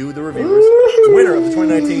them, you, the reviewers, the winner of the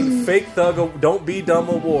 2019 Fake Thug Don't Be Dumb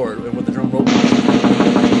Award. And with the drum roll,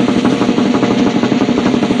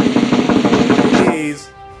 please,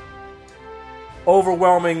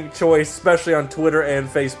 overwhelming choice, especially on Twitter and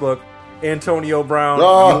Facebook. Antonio Brown, you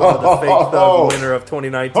are the Fake Thug winner of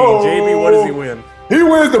 2019. JB, what does he win? He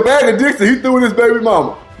wins the bag of dicks that he threw in his baby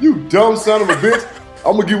mama. You dumb son of a bitch.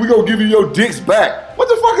 We gonna give you your dicks back. What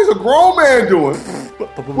the fuck is a grown man doing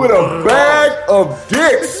with a bag of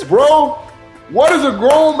dicks, bro? What is a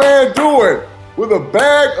grown man doing with a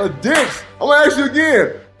bag of dicks? I'm gonna ask you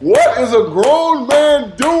again. What is a grown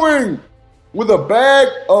man doing with a bag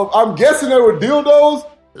of, I'm guessing they were dildos?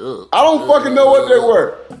 I don't fucking know what they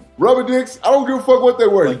were. Rubber dicks? I don't give a fuck what they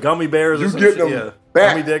were. Like gummy bears or You some get shit? them Yeah.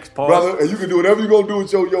 back, Gummy dicks, pause. brother, and you can do whatever you're gonna do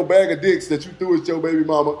with your bag of dicks that you threw at your baby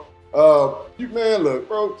mama. You man, look,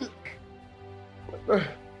 bro,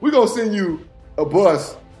 we gonna send you a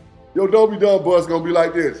bus. Your Don't Be Dumb bus gonna be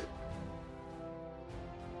like this.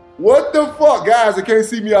 What the fuck, guys that can't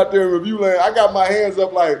see me out there in review land? I got my hands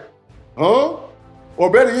up like, huh? Or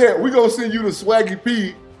better yet, we gonna send you the Swaggy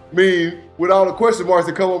P meme with all the question marks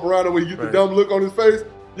that come up around it when you get the dumb look on his face.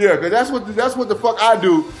 Yeah, cause that's what the fuck I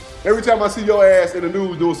do every time I see your ass in the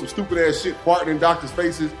news doing some stupid ass shit, farting in doctors'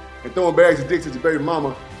 faces and throwing bags of dicks at your baby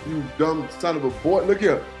mama. You dumb son of a boy. Look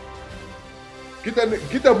here. Get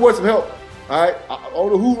that boy some help. All right? I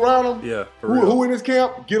don't know who around him. Yeah, for real. Who in this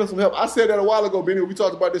camp? Get him some help. I said that a while ago, Benny. We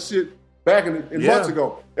talked about this shit back in months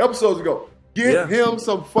ago, episodes ago. Get him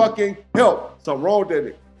some fucking help. Something wrong with that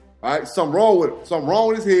nigga. All right? Something wrong with him. Something wrong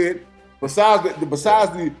with his head. Besides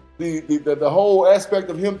the whole aspect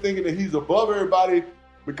of him thinking that he's above everybody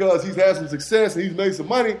because he's had some success and he's made some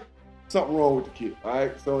money, something wrong with the kid. All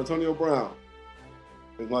right? So Antonio Brown.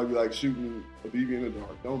 It might be like shooting a BB in the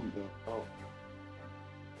dark. Don't be dumb. Oh.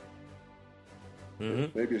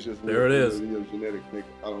 Maybe it's just there it is. Genetic makeup.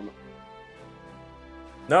 I don't know.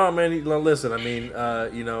 No, man. Listen, I mean,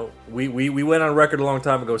 we went on record a long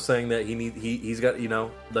time ago saying that he's got,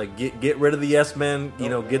 like get rid of the yes men,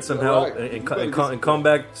 get some help and come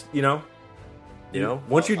back,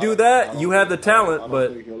 Once you do that, you have the talent, but I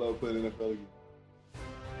don't think he'll ever play in the NFL again.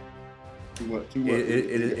 Too much.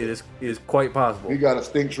 It is quite possible. He got a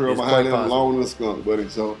stink trail It's behind quite him, possible. long as a skunk, buddy.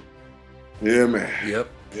 So, yeah, man. Yep.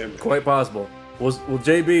 Yeah, man. Quite possible. Well,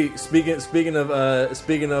 JB, speaking of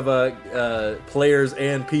players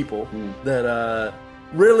and people that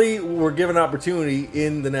really were given opportunity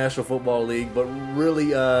in the National Football League, but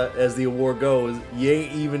really, as the award goes, you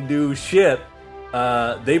ain't even do shit.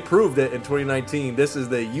 They proved it in 2019. This is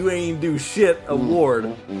the You Ain't Do Shit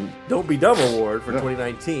Award, Don't Be Dumb Award for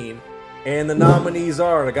 2019. And the nominees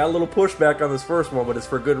are, and I got a little pushback on this first one, but it's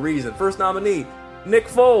for good reason. First nominee, Nick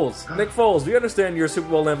Foles. Nick Foles, we understand you're a Super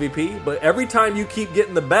Bowl MVP, but every time you keep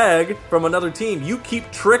getting the bag from another team, you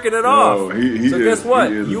keep tricking it off. Guess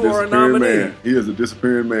what? You are a nominee. Man. He is a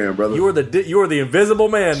disappearing man, brother. You are the invisible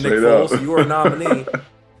man, Nick Straight Foles. up. You are a nominee.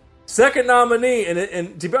 Second nominee,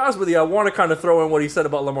 and to be honest with you, I want to kind of throw in what he said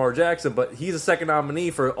about Lamar Jackson, but he's a second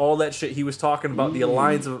nominee for all that shit he was talking about, the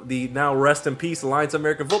Alliance of the now rest in peace Alliance of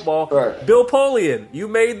American Football. Right. Bill Polian, you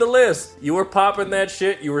made the list. You were popping that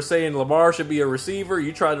shit. You were saying Lamar should be a receiver.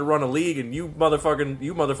 You tried to run a league, and you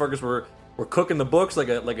motherfuckers were cooking the books like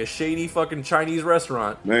a shady fucking Chinese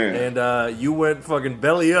restaurant. Man. And you went fucking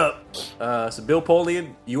belly up. So Bill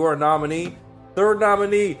Polian, you are a nominee. Third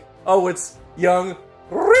nominee, it's young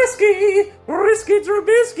Risky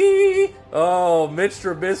Trubisky. Oh, Mitch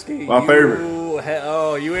Trubisky. My favorite.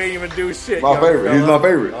 You ain't even do shit. My favorite. Fella. He's my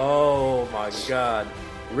favorite. Oh my God.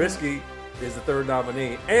 Risky is the third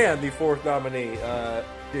nominee and the fourth nominee.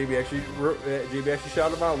 JB actually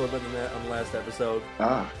shouted him out a little bit on the last episode.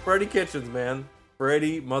 Freddie Kitchens, man.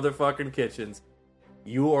 Freddie motherfucking Kitchens.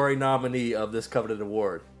 You are a nominee of this coveted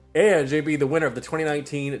award. And JB, the winner of the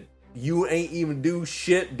 2019 You Ain't Even Do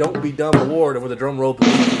Shit, Don't Be Dumb award. And with a drum roll, please.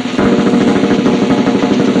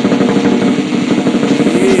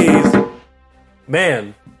 Jeez.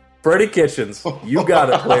 Man, Freddie Kitchens, you got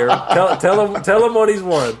it, player. Tell him what he's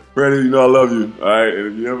won. Freddie, you know I love you. All right,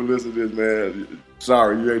 and if you ever listen to this, man,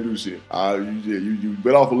 sorry, you ain't do shit. You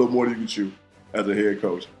bit off a little more than you can chew as a head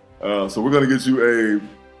coach. So we're gonna get you a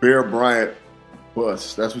Bear Bryant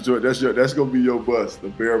bust. That's gonna be your bust, the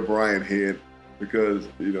Bear Bryant head, because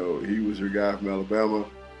he was your guy from Alabama.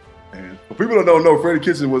 And for people that don't know, Freddie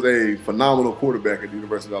Kitchens was a phenomenal quarterback at the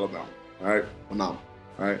University of Alabama. All right, phenomenal.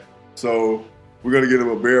 All right, so we're gonna get him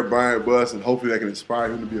a Bear Bryant bust, and hopefully that can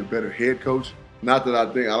inspire him to be a better head coach. Not that I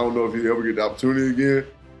don't know if he'll ever get the opportunity again,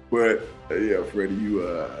 but yeah, Freddie, you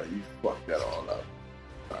fucked that all up.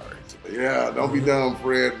 All right, so, yeah, don't be dumb,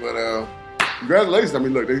 Fred, but congratulations. I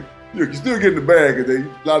mean, look, you still getting the bag because a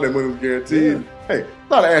lot of that money was guaranteed. Yeah. Hey, a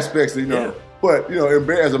lot of aspects, Yeah. But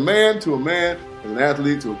as a man to a man, as an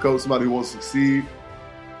athlete to a coach, somebody who wants to succeed.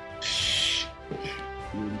 Shh,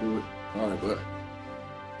 you didn't do it. All right, bud.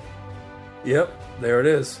 Yep, there it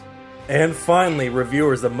is. And finally,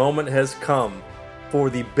 reviewers, the moment has come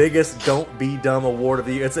for the biggest "Don't Be Dumb" award of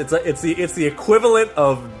the year. It's the equivalent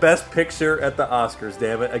of Best Picture at the Oscars.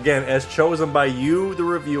 Damn it! Again, as chosen by you, the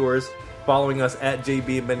reviewers, following us at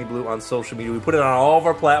JB and Benny Blue on social media. We put it on all of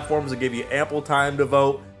our platforms to give you ample time to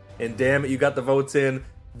vote. And damn it, you got the votes in.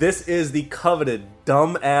 This is the coveted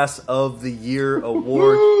Dumbass of the Year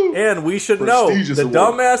award. And we should know, the award.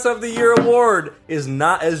 Dumbass of the Year award is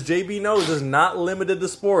not, as JB knows, is not limited to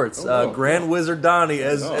sports. Grand Wizard Donnie,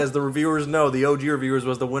 as the reviewers know, the OG reviewers,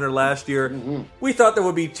 was the winner last year. Mm-hmm. We thought that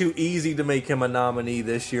would be too easy to make him a nominee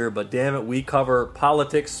this year, but damn it, we cover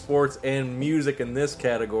politics, sports, and music in this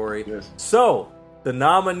category. Yes. So, the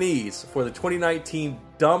nominees for the 2019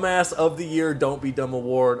 Dumbass of the Year Don't Be Dumb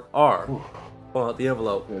award are... Pull out the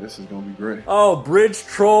envelope. Yeah, this is going to be great. Oh, Bridge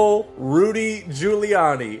Troll Rudy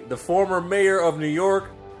Giuliani, the former mayor of New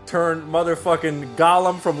York, turned motherfucking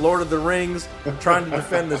Gollum from Lord of the Rings, trying to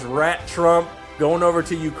defend this rat Trump, going over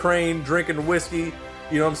to Ukraine, drinking whiskey,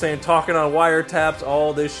 talking on wiretaps,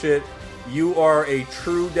 all this shit. You are a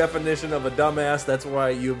true definition of a dumbass. That's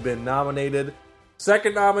why you've been nominated.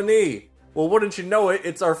 Second nominee. Well, wouldn't you know it?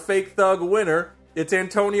 It's our fake thug winner. It's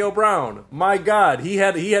Antonio Brown. My God, he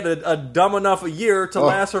had a dumb enough a year to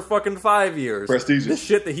last for fucking 5 years. Prestigious. The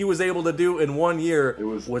shit that he was able to do in 1 year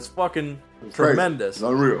was fucking tremendous. It's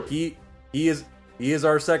unreal. He is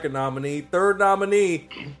our second nominee. Third nominee,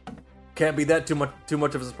 can't be that too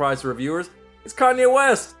much of a surprise to reviewers. It's Kanye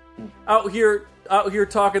West out here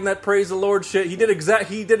talking that praise the Lord shit. He did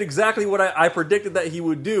exactly what I predicted that he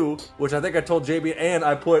would do, which I think I told JB and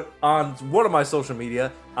I put on one of my social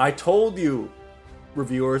media. I told you,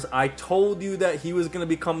 reviewers, I told you that he was going to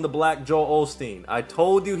become the Black Joel Osteen. I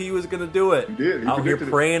told you he was going to do it. He did. He out here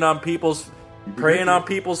preying on people's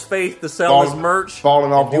faith to sell his merch,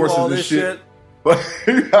 falling off horses all and this shit.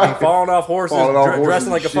 Falling off horses,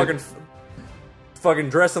 dressing like a fucking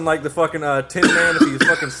dressing like the fucking Tin Man if he's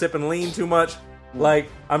fucking sipping lean too much. Like,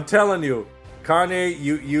 I'm telling you, Kanye,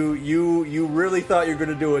 you really thought you were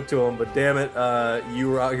gonna do it to him, but damn it, you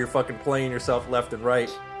were out here fucking playing yourself left and right.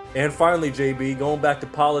 And finally, JB, going back to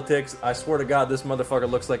politics, I swear to God, this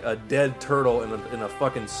motherfucker looks like a dead turtle in a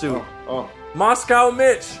fucking suit. Moscow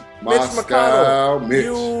Mitch. Mitch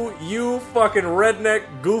McConnell. You fucking redneck,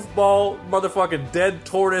 goofball, motherfucking dead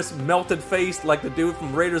tortoise, melted face like the dude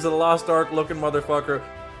from Raiders of the Lost Ark looking motherfucker.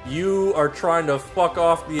 You are trying to fuck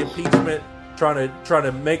off the impeachment, trying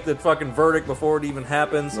to make the fucking verdict before it even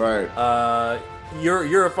happens. Right.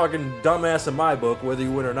 You're a fucking dumbass in my book, whether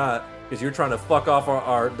you win or not, because you're trying to fuck off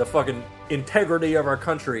the fucking integrity of our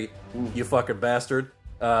country, you fucking bastard.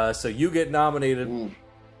 So you get nominated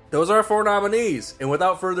Those are our 4 nominees. And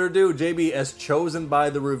without further ado, JB, as chosen by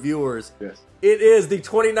the reviewers, Yes. it is the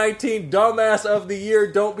 2019 Dumbass of the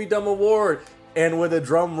Year Don't Be Dumb Award. And with a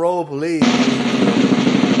drum roll, please.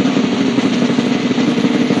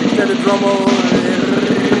 Extended drum roll.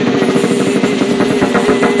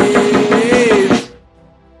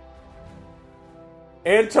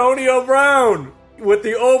 Antonio Brown. With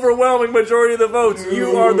the overwhelming majority of the votes,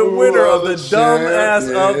 you are the winner of the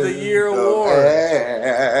Dumbass of the Year award.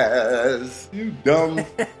 Ass. You dumb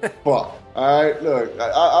fuck. All right, look,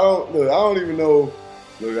 I don't even know.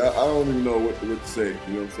 Look, I don't even know what to say. You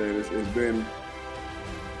know what I'm saying?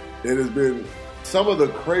 It has been some of the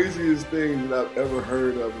craziest things that I've ever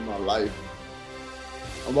heard of in my life.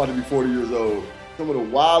 I'm about to be 40 years old. Some of the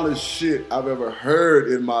wildest shit I've ever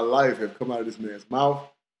heard in my life have come out of this man's mouth.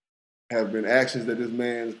 Have been actions that this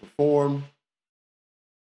man's performed.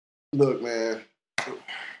 Look, man,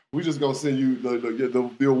 we just gonna send you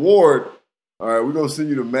the award. All right, we're gonna send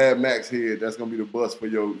you the Mad Max head. That's gonna be the bus for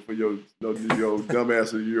your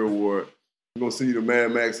Dumbass of the Year award. We're gonna send you the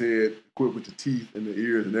Mad Max head, equipped with the teeth and the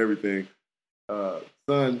ears and everything.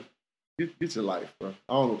 Son, get your life, bro.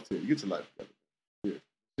 I don't know what to tell you. Get your life together. Yeah,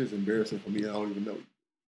 it's embarrassing for me. I don't even know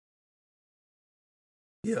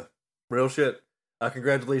you. Yeah, real shit.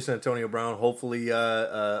 Congratulations, Antonio Brown. Hopefully,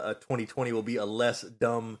 2020 will be a less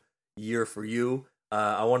dumb year for you.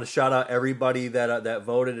 I want to shout out everybody that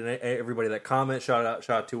voted and everybody that commented. Shout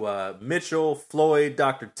out to Mitchell, Floyd,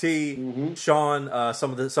 Dr. T, Sean,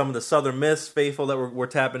 some of the Southern Miss faithful that were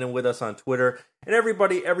tapping in with us on Twitter, and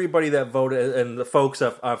everybody that voted, and the folks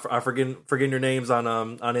I forgetting your names on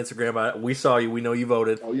Instagram. We saw you. We know you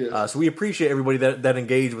voted. Oh yes. So we appreciate everybody that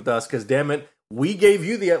engaged with us, because damn it, we gave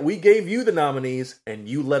you the nominees, and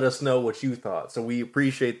you let us know what you thought. So we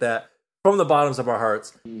appreciate that from the bottoms of our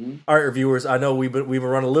hearts. All right, reviewers, I know we've been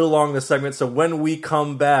running a little long this segment, so when we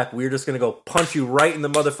come back, we're just gonna go punch you right in the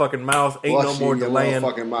motherfucking mouth. Ain't no more delaying.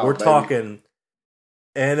 We're talking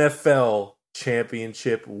NFL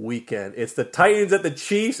Championship weekend. It's the Titans at the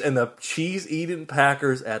Chiefs and the cheese-eating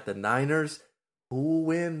Packers at the Niners. Who will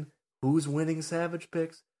win? Who's winning Savage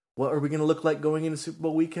Picks? What are we going to look like going into Super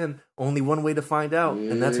Bowl weekend? Only one way to find out,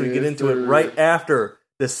 and that's when we get into it right after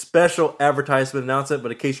this special advertisement announcement.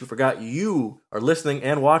 But in case you forgot, you are listening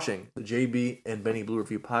and watching the JB and Benny Blue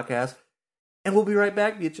Review podcast, and we'll be right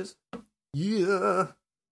back, bitches. Yeah.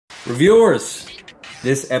 Reviewers,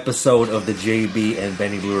 this episode of the JB and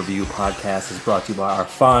Benny Blue Review podcast is brought to you by our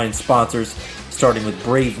fine sponsors, starting with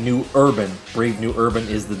Brave New Urban. Brave New Urban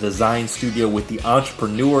is the design studio with the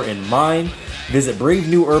entrepreneur in mind. Visit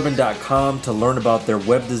bravenewurban.com to learn about their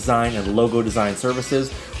web design and logo design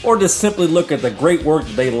services, or just simply look at the great work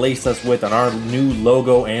that they laced us with on our new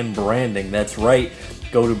logo and branding. That's right.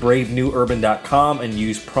 Go to bravenewurban.com and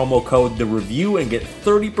use promo code The Review and get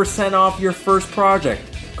 30% off your first project.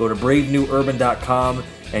 Go to bravenewurban.com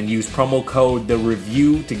and use promo code The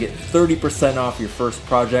Review to get 30% off your first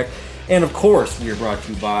project. And of course, we are brought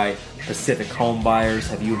to you by Pacific Home Buyers.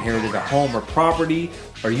 Have you inherited a home or property?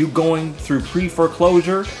 Are you going through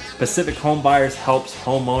pre-foreclosure? Pacific Home Buyers helps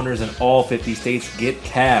homeowners in all 50 states get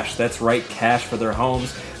cash. That's right, cash for their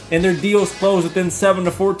homes. And their deals close within 7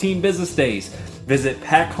 to 14 business days. Visit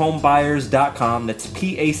PACHomebuyers.com, that's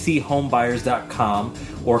PACHomebuyers.com,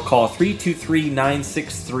 or call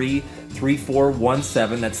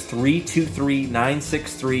 323-963-3417. That's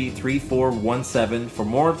 323-963-3417 for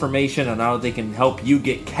more information on how they can help you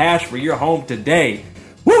get cash for your home today.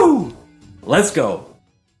 Woo! Let's go.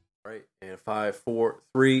 All right, and 5, 4,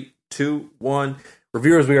 3, 2, 1.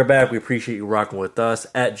 Reviewers, we are back. We appreciate you rocking with us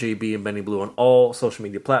at JB and Benny Blue on all social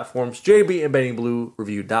media platforms. JB and Benny Blue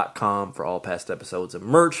Review.com for all past episodes and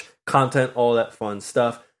merch, content, all that fun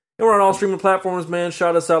stuff. And we're on all streaming platforms, man.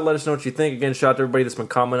 Shout us out. Let us know what you think. Again, shout out to everybody that's been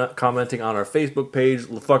commenting on our Facebook page,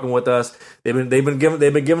 fucking with us. They've been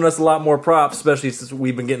giving us a lot more props, especially since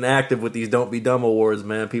we've been getting active with these Don't Be Dumb awards,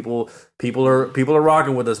 man. People are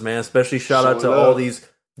rocking with us, man. Especially shout out to all these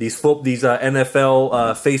NFL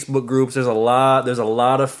Facebook groups. There's a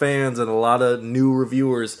lot of fans and a lot of new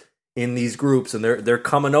reviewers in these groups, and they're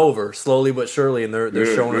coming over slowly but surely, and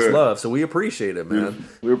they're showing us love. So we appreciate it, man.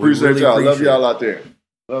 We appreciate y'all. Love y'all out there.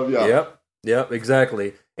 Love y'all. Yep,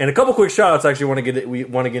 exactly. And a couple quick shout outs. Actually, we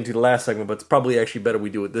want to get into the last segment, but it's probably actually better we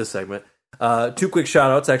do it this segment. 2 quick shout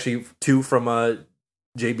outs, actually 2 from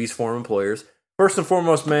JB's former employers. First and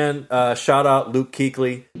foremost, man, shout out Luke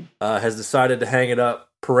Kuechly, has decided to hang it up.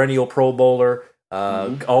 Perennial Pro Bowler,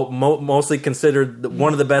 mostly considered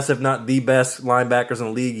one of the best, if not the best, linebackers in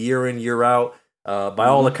the league year in, year out. By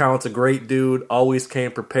all accounts, a great dude. Always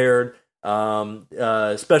came prepared.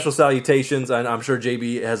 Special salutations. I'm sure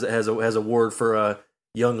JB has a word for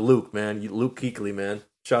young Luke, man. Luke Kuechly, man.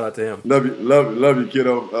 Shout out to him. Love you,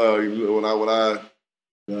 kiddo. When I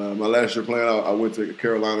my last year playing, I went to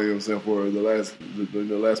Carolina, you know what I'm saying, for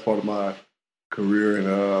the last part of my career,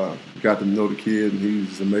 and got to know the kid, and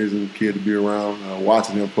he's an amazing kid to be around.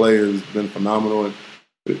 Watching him play has been phenomenal, and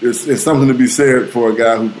it's something to be said for a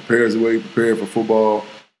guy who prepares the way he prepared for football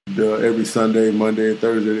every Sunday, Monday, and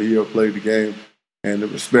Thursday that he'll play the game, and the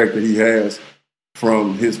respect that he has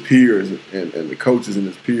from his peers and the coaches and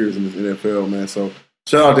his peers in the NFL, man. So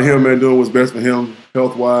shout out to him, man, doing what's best for him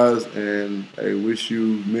health-wise, and I wish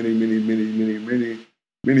you many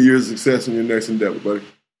years of success in your next endeavor, buddy.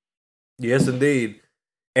 Yes, indeed.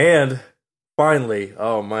 And finally,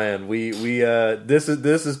 oh man, we this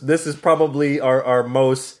is probably our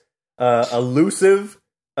most elusive,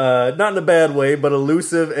 not in a bad way, but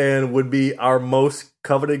elusive, and would be our most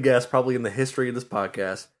coveted guest probably in the history of this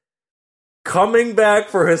podcast. Coming back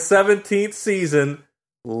for his 17th season,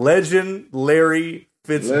 legend Larry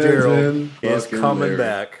Fitzgerald is coming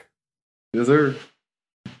back. Yes, sir.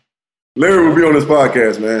 Larry will be on this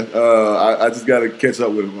podcast, man. I just got to catch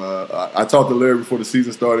up with him. I talked to Larry before the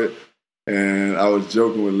season started, and I was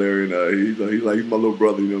joking with Larry, and he's my little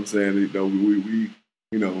brother. You know what I'm saying? And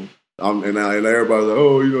everybody's like,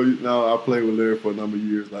 oh, I played with Larry for a number of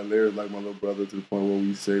years. Like Larry's like my little brother, to the point where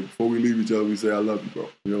we say, before we leave each other, we say, I love you, bro.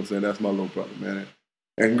 You know what I'm saying? That's my little brother, man.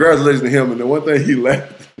 And congratulations to him. And the one thing he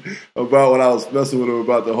laughed about when I was messing with him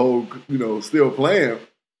about the whole, still playing,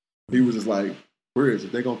 he was just like, Bridge,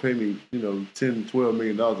 if they're going to pay me, $10, $12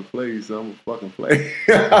 million to play, so I'm going to fucking play.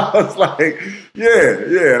 I was like,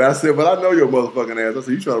 yeah. And I said, but I know your motherfucking ass. I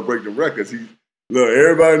said, you trying to break the records. Look,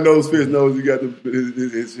 everybody knows Fitz knows he got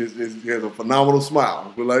he has a phenomenal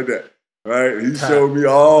smile, but like that, right? He showed me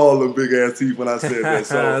all the big ass teeth when I said that.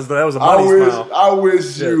 So that was a money smile. I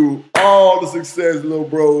wish you all the success, little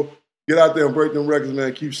bro. Get out there and break them records,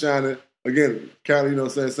 man. Keep shining. Again, kind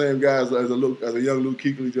of, same guys as a young Luke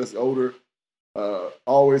Kuechly, just older.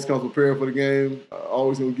 Always comes prepared for the game.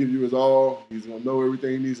 Always going to give you his all. He's going to know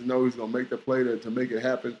everything he needs to know. He's going to make the play to make it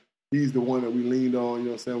happen. He's the one that we leaned on. You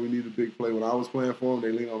know what I'm saying? We need a big play. When I was playing for him,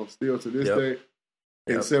 they leaned on him still to this day.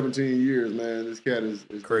 In 17 years, man, this cat is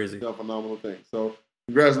crazy. A phenomenal thing. So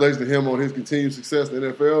congratulations to him on his continued success in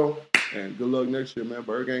the NFL, and good luck next year, man.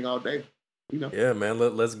 Bird gang all day. Yeah, man,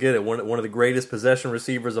 let's get it. One of the greatest possession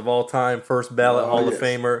receivers of all time, first ballot Hall of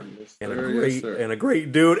Famer, and a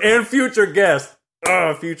great dude, and future guest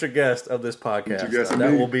of this podcast.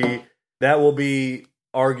 That will be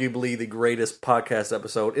arguably the greatest podcast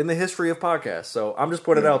episode in the history of podcasts. So I'm just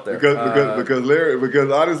putting it out there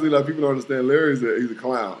because honestly, like, people don't understand, Larry's he's a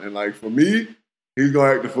clown, and like for me, he's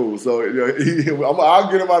gonna act the fool. So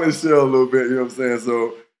I'll get him out of his shell a little bit. You know what I'm saying?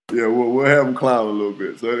 So. Yeah, we'll have him clown a little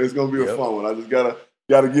bit. So it's going to be a fun one. I just gotta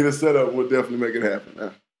get it set up. We'll definitely make it happen. Yeah.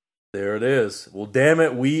 There it is. Well, damn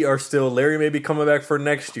it, Larry may be coming back for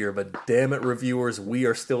next year, but damn it, reviewers, we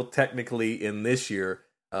are still technically in this year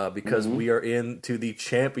because we are into the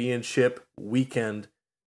championship weekend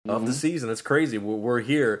of the season. It's crazy. We're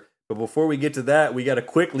here. But before we get to that, we got to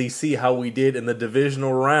quickly see how we did in the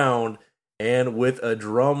divisional round. And with a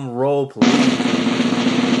drum roll, please.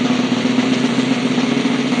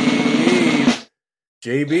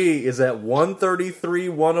 JB is at 133,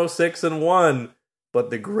 106, and 1, but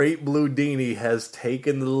the Great Blue Dini has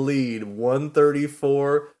taken the lead,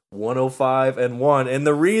 134, 105, and 1. And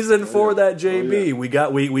the reason for that, JB,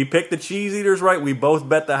 we picked the Cheese Eaters right. We both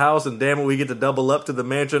bet the house, and damn it, we get to double up to the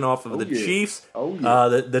mansion off of the Chiefs.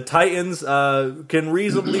 The Titans can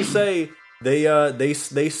reasonably say they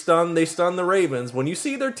stunned the Ravens. When you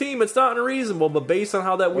see their team, it's not unreasonable, but based on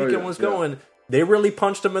how that weekend was going, they really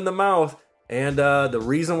punched them in the mouth. And the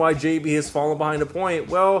reason why JB has fallen behind a point,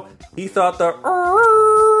 well, he thought they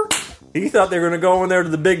were going to go in there to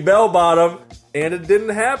the big bell bottom, and it didn't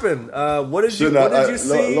happen. What did you see?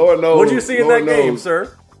 What did you see in that game,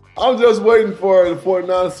 sir? I'm just waiting for the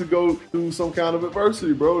 49ers to go through some kind of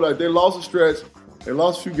adversity, bro. Like, they lost a stretch, they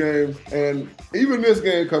lost a few games, and even this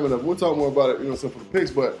game coming up, we'll talk more about it, for the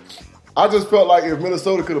picks. But I just felt like if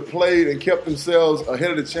Minnesota could have played and kept themselves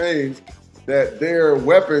ahead of the chains, that their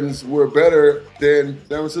weapons were better than San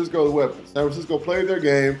Francisco's weapons. San Francisco played their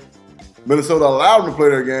game. Minnesota allowed them to play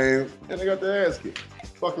their game, and they got their ass kicked.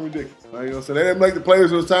 Fucking ridiculous. Right? You know what I'm saying? They didn't make the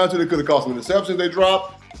plays it was time to. They could have cost them interceptions. They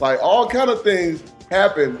dropped. Like, all kind of things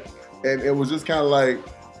happened, and it was just kind of like,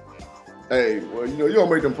 hey, well, you don't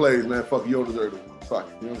make them plays, man. Fuck, you don't deserve it. Fuck.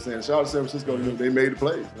 You know what I'm saying? Shout out to San Francisco. They made the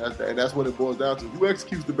plays. And that's what it boils down to. Who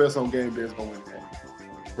executes the best on game day is going to win the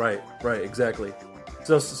game. Right, exactly.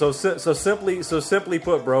 So simply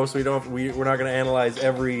put, bro. So we're not going to analyze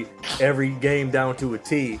every game down to a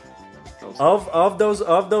T. of those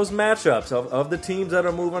matchups of the teams that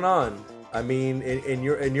are moving on. I mean, in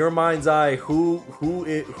your mind's eye, who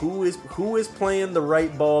is playing the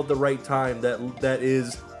right ball at the right time? That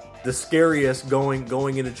is the scariest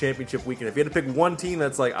going into championship weekend. If you had to pick one team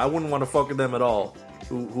that's like, I wouldn't want to fuck with them at all,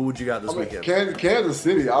 who would you got this weekend? Kansas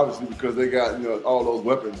City, obviously, because they got all those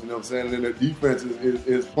weapons. You know what I'm saying? And then their defense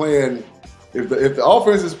is playing. If the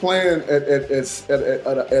offense is playing at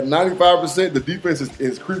 95%, the defense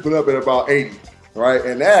is creeping up at about 80, right?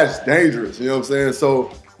 And that's dangerous. You know what I'm saying?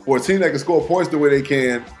 So for a team that can score points the way they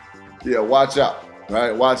can, watch out,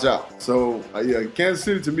 right? Watch out. So Kansas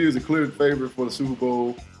City to me is a clear favorite for the Super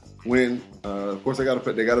Bowl win. Of course, they got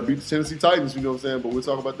to beat the Tennessee Titans. You know what I'm saying? But we'll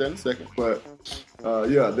talk about that in a second. But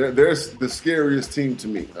they're the scariest team to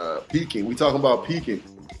me. Peaking. We talking about peaking.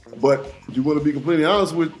 But you want to be completely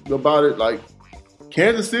honest about it, like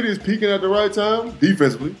Kansas City is peaking at the right time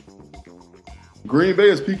defensively. Green Bay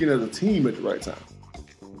is peaking as a team at the right time.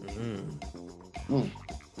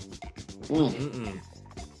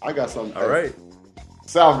 I got something. All right.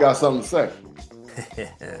 South got something to say.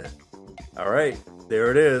 All right.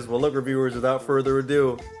 There it is. Well, look, reviewers, without further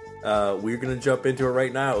ado, we're going to jump into it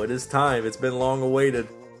right now. It is time. It's been long awaited,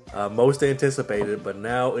 most anticipated, but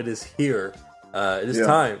now it is here. It is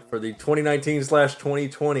time for the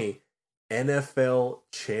 2019/2020 NFL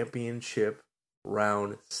Championship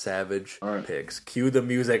Round Savage Picks. Cue the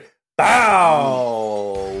music.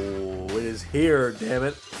 Bow! It is here, damn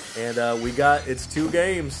it. And it's two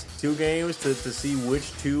games to see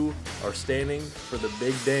which two are standing for the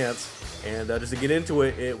big dance. And just to get into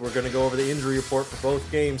it, we're going to go over the injury report for both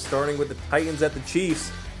games, starting with the Titans at the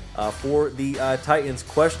Chiefs. For the Titans,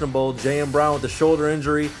 questionable, J.M. Brown with the shoulder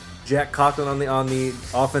injury, Jack Conklin on the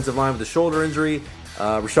offensive line with the shoulder injury,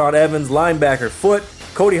 Rashaan Evans, linebacker, foot,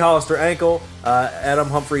 Cody Hollister, ankle, Adam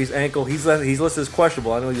Humphries, ankle. He's listed as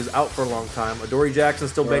questionable. I know he was out for a long time. Adoree Jackson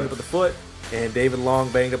still banged up with the foot, and David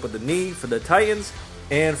Long banged up with the knee for the Titans.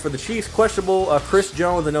 And for the Chiefs, questionable, Chris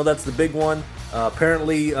Jones. I know that's the big one.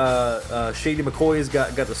 Apparently, Shady McCoy's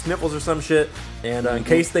got the sniffles or some shit. And in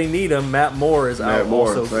case they need him, Matt Moore is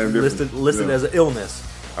also listed as an illness.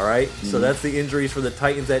 All right, so that's the injuries for the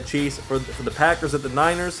Titans at Chiefs. For the Packers at the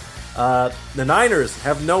Niners, the Niners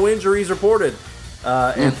have no injuries reported.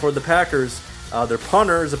 And for the Packers, their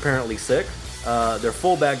punter is apparently sick. Their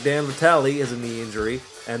fullback, Dan Vitale, has a knee injury.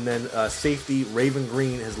 And then safety, Raven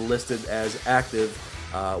Green, is listed as active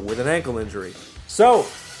with an ankle injury. So,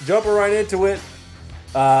 jumping right into it,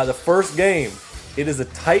 the first game, it is a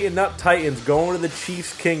tighten up Titans going to the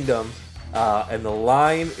Chiefs' kingdom. And the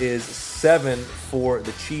line is 7 for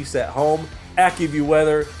the Chiefs at home. AccuView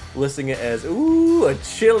Weather listing it as, a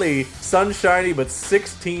chilly, sunshiny, but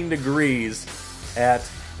 16 degrees at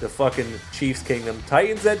the fucking Chiefs Kingdom.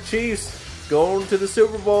 Titans at Chiefs going to the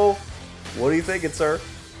Super Bowl. What are you thinking, sir?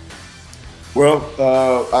 Well,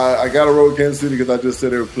 I got to roll with Kansas City because I just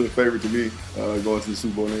said they were a clear favorite to me going to the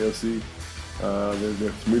Super Bowl in the AFC.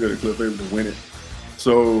 To me, they're a clear favorite to win it.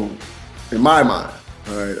 So, in my mind,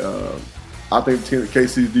 all right, I think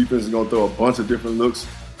KC's defense is going to throw a bunch of different looks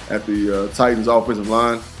at the Titans' offensive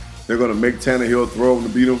line. They're going to make Tannehill throw them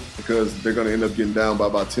to beat them because they're going to end up getting down by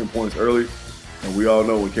about 10 points early. And we all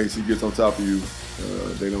know when KC gets on top of you,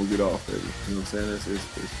 they don't get off, baby. You know what I'm saying?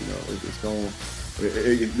 It's going.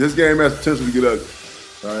 This game has potential to get ugly.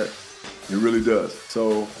 All right, it really does.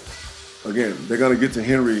 So again, they're going to get to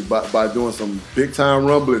Henry by doing some big time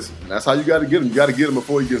run blitzes. And that's how you got to get him. You got to get him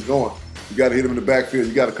before he gets going. You got to hit him in the backfield.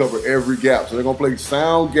 You got to cover every gap. So they're going to play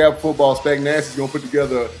sound gap football. Spagnassi's going to put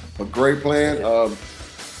together a great plan.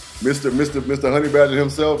 Mr. Honey Badger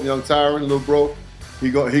himself, young Tyron, little bro,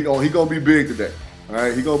 he gonna be big today. All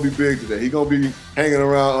right, he gonna be big today. He gonna be hanging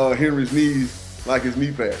around Henry's knees like his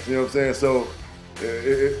knee pads. You know what I'm saying? So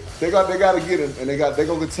they got to get him, and they're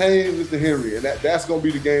gonna contain Mr. Henry, and that's gonna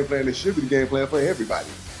be the game plan. It should be the game plan for everybody.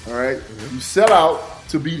 All right, You sell out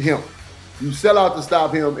to beat him. You sell out to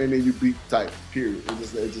stop him, and then you beat the Titans. Period.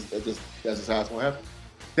 That's just how it's gonna happen.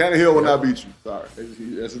 Tannehill will not beat you. Sorry, that's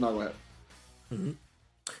just not gonna happen. Mm-hmm.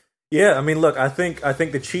 Yeah, I mean, look, I think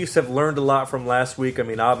the Chiefs have learned a lot from last week. I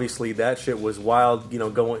mean, obviously that shit was wild. You know,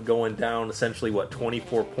 going down essentially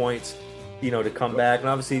 24 points. You know, to come back, and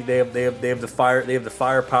obviously they have the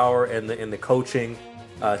firepower and the coaching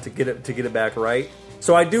to get it back right.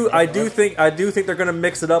 So I do think they're going to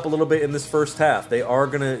mix it up a little bit in this first half. They are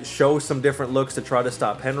going to show some different looks to try to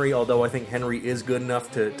stop Henry. Although I think Henry is good enough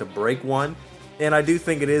to break one. And I do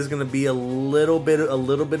think it is going to be a little bit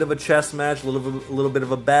of a chess match, a little bit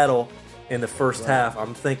of a battle in the first half.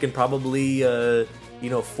 I'm thinking probably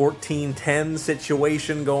 14-10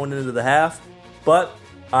 situation going into the half. But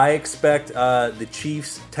I expect the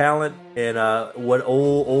Chiefs' talent and what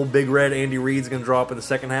old Big Red Andy Reid's going to draw up in the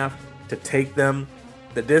second half to take them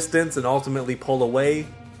the distance and ultimately pull away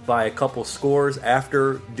by a couple scores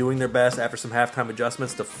after doing their best, after some halftime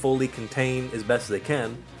adjustments to fully contain as best as they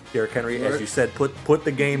can. Derrick Henry, as you said, put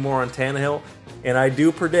the game more on Tannehill. And I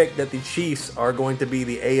do predict that the Chiefs are going to be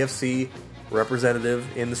the AFC representative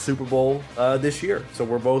in the Super Bowl this year. So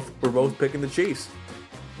we're both picking the Chiefs.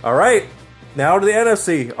 All right. Now to the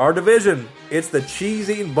NFC, our division. It's the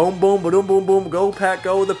cheesy boom, boom, boom, boom, boom, go Pack,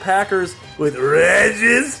 go the Packers with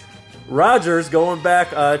Rodgers going back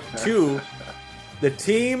to the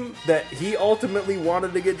team that he ultimately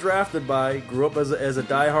wanted to get drafted by, grew up as a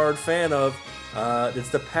diehard fan of. It's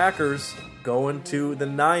the Packers going to the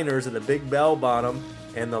Niners at a big bell bottom,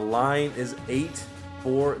 and the line is 8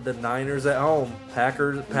 for the Niners at home.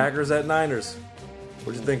 Packers at Niners.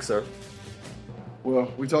 What do you think, sir?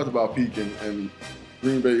 Well, we talked about peaking, and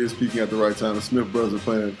Green Bay is peaking at the right time. The Smith brothers are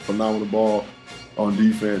playing phenomenal ball on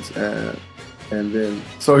defense, and then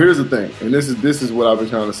so here's the thing, and this is what I've been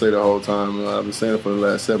trying to say the whole time. I've been saying it for the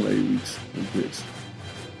last 7 or 8 weeks in picks.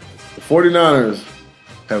 The 49ers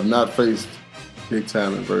have not faced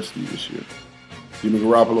big-time adversity this year. Jimmy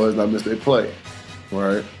Garoppolo has not missed a play,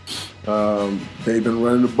 right? They've been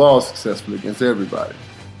running the ball successfully against everybody.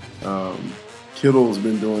 Kittle's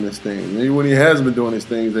been doing his thing. Maybe when he hasn't been doing his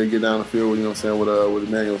things, they get down the field, you know what I'm saying, with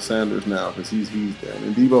Emmanuel Sanders now, because he's there.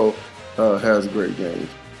 And Debo has great games.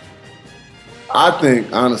 I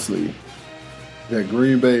think, honestly, that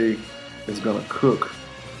Green Bay is going to cook.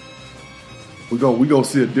 We're gonna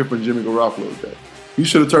see a different Jimmy Garoppolo today. He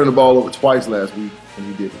should have turned the ball over twice last week, and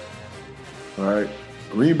he didn't. All right?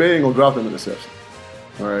 Green Bay ain't going to drop them interception.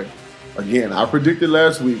 All right? Again, I predicted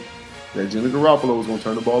last week that Jimmy Garoppolo was going to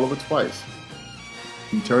turn the ball over twice.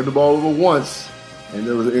 He turned the ball over once, and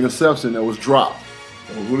there was an interception that was dropped.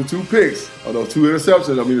 Those were the 2 picks, or those 2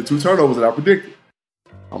 interceptions, the 2 turnovers that I predicted.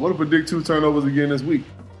 I'm going to predict 2 turnovers again this week.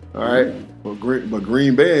 All right? But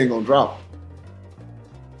Green Bay ain't going to drop them.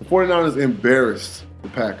 The 49ers embarrassed the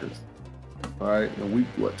Packers. All right? In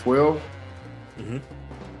week, 12? Mm-hmm.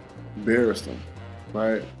 Embarrassed them.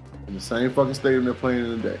 Right? In the same fucking stadium they're playing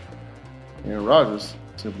in today. Aaron Rodgers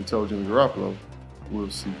simply told Jimmy Garoppolo, we'll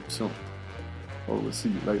see you soon. Or we'll see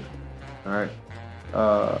you later. All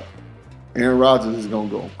right? Aaron Rodgers is going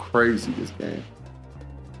to go crazy this game.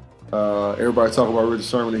 Everybody talk about Richard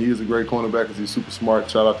Sherman, and he is a great cornerback because he's super smart.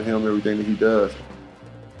 Shout out to him, everything that he does.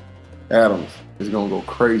 Adams is going to go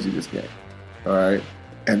crazy this game. All right?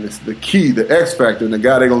 And it's the key, the X factor, and the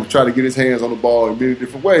guy they're going to try to get his hands on the ball in many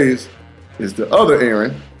different ways is the other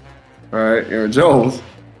Aaron, all right, Aaron Jones.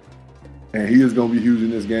 And he is going to be huge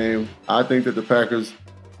in this game. I think that the Packers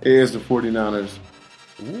edge the 49ers.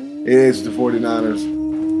 Edge the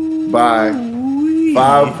 49ers by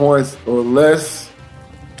 5 points or less,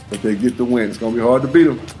 but they get the win. It's going to be hard to beat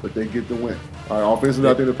them, but they get the win. All right,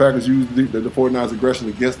 offensively, I think the Packers use the 49ers' aggression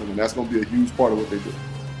against them, and that's going to be a huge part of what they do.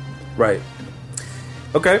 Right.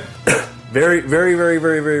 Okay. Very, very, very,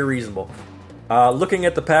 very, very reasonable. Looking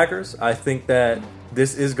at the Packers, I think that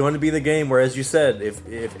this is going to be the game where, as you said,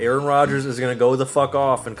 if Aaron Rodgers is going to go the fuck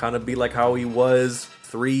off and kind of be like how he was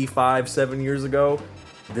 3, 5, 7 years ago,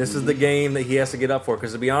 this is the game that he has to get up for.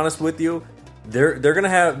 Because to be honest with you, they're going to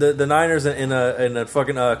have the Niners in a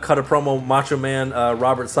fucking cut a promo Macho Man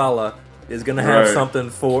Robert Saleh is going to have something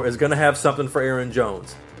for Aaron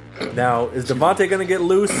Jones. Now, is Devontae going to get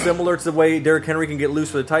loose similar to the way Derrick Henry can get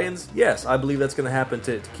loose for the Titans? Yes, I believe that's going to happen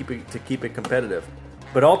to keep it competitive.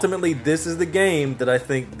 But ultimately, this is the game that I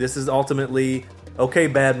think this is ultimately okay,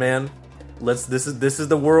 bad man. This is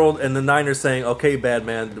the world and the Niners saying, okay, bad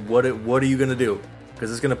man, what are you going to do?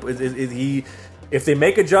 Because if they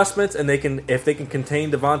make adjustments and if they can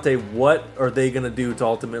contain Devontae, what are they going to do to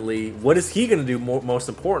ultimately? What is he going to do? Most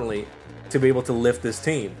importantly, to be able to lift this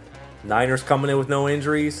team. Niners coming in with no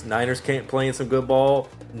injuries. Niners playing some good ball.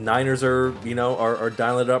 Niners are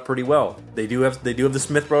dialing it up pretty well. They do have the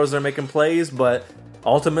Smith brothers that are making plays, but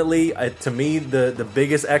ultimately, to me, the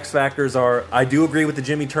biggest X factors are. I do agree with the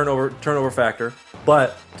Jimmy turnover factor,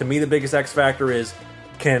 but to me, the biggest X factor is,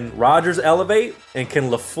 can Rodgers elevate, and can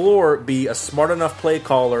LaFleur be a smart enough play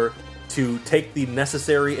caller to take the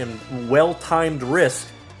necessary and well-timed risk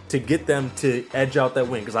to get them to edge out that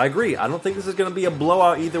win? Because I agree, I don't think this is going to be a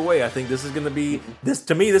blowout either way. I think this is going to be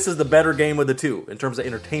to me, this is the better game of the two in terms of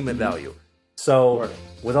entertainment value. So,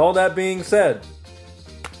 with all that being said,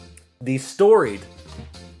 the storied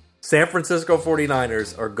San Francisco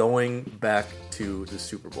 49ers are going back to the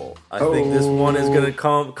Super Bowl. I think this one is going to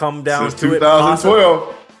come down Since to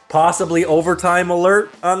 2012. Possibly overtime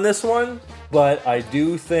alert on this one, but I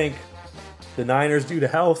do think the Niners due to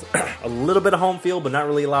health, a little bit of home field, but not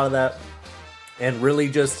really a lot of that. And really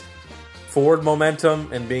just forward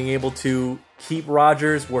momentum and being able to keep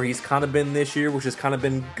Rodgers where he's kind of been this year, which has kind of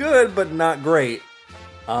been good but not great,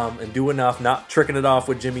 and do enough, not tricking it off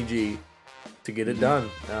with Jimmy G to get it done.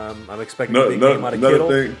 I'm expecting a big game out of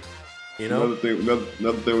Kittle. Another thing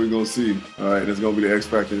we're going to see, all right, that's going to be the X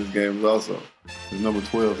factor in this game is also the number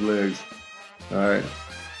 12 legs. All right.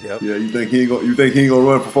 Yep. Yeah, you think he ain't gonna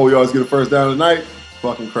run for 4 yards, get a first down tonight?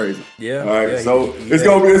 Fucking crazy. Yeah. All right. Yeah, so it's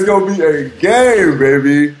gonna be a game,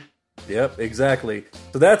 baby. Yep, exactly.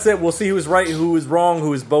 So that's it. We'll see who is right, who is wrong,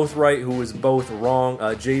 who is both right, who is both wrong.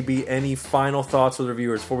 JB, any final thoughts for the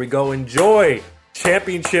viewers before we go? Enjoy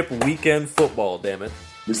championship weekend football, damn it.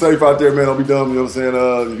 Be safe out there, man. Don't be dumb. You know what I'm saying?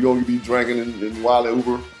 You're going to be drinking and wild at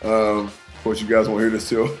Uber. Of course, you guys won't hear this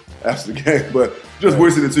till after the game, but just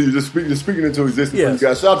wishing it to you. Just speaking into existence for you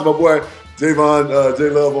guys. Shout out to my boy, Javon,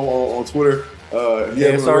 J-Love on Twitter.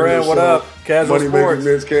 KSRM, what up? Casual Money Sports.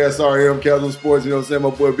 Making Mix, KSRM, Casual Sports. You know what I'm saying? My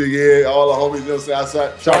boy Big Ed, all the homies. You know what I'm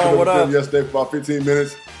saying? I shot with them yesterday for about 15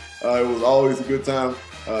 minutes. It was always a good time.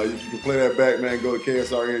 If you can play that back, man, go to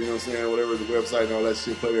KSRN, you know what I'm saying? Whatever the website and all that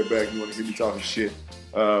shit, play that back. You want to hear me talking shit.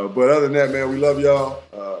 But other than that, man, we love y'all.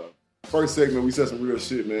 First segment, we said some real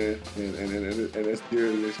shit, man. And that's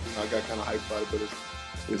scary. I got kind of hyped about it, but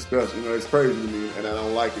it's special. You know, it's crazy to me, and I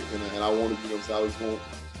don't like it. And I want to, you know what I'm saying?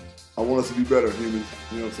 I want us to be better humans.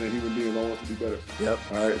 You know what I'm saying? Human beings, I want us to be better. Yep.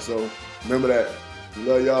 All right, so remember that. We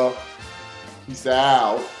love y'all. Peace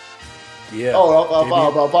out. Yeah.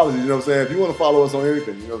 Oh, apologies. You know what I'm saying? If you want to follow us on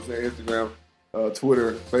anything, you know what I'm saying? Instagram,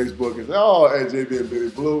 Twitter, Facebook, it's all at JB and Benny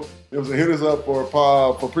Blue. You know what I'm saying? Hit us up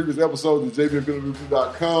for previous episodes at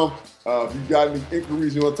jbandbennyreview.com. If you've got any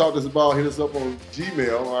inquiries you want to talk to us about, hit us up on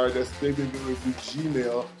Gmail. All right, that's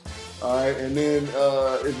jbandbennyreview.gmail. All right, and then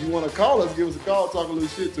if you want to call us, give us a call, talk a little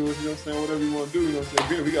shit to us, you know what I'm saying? Whatever you want to do, you know what I'm saying?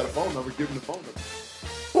 Benny, we got a phone number, give them the phone number.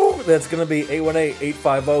 Ooh, that's going to be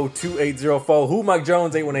 818-850-2804. Who, Mike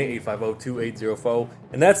Jones, 818-850-2804.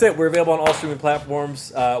 And that's it. We're available on all streaming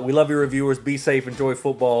platforms. We love your reviewers. Be safe, enjoy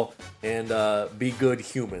football, and be good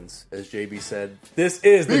humans, as JB said. This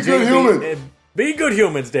is the Good humans. Be good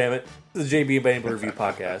humans, damn it. This is JB and Benny Blue Review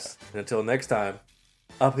Podcast. And until next time,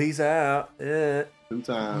 peace out. Yeah. Two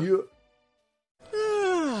times.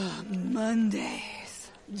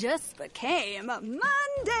 Mondays just became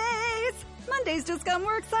Mondays. Mondays just got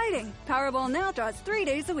more exciting. Powerball now draws 3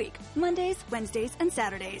 days a week. Mondays, Wednesdays, and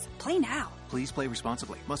Saturdays. Play now. Please play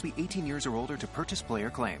responsibly. Must be 18 years or older to purchase, play, or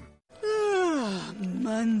claim.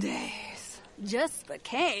 Mondays just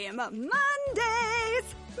became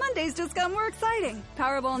Mondays. Mondays just got more exciting.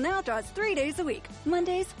 Powerball now draws 3 days a week.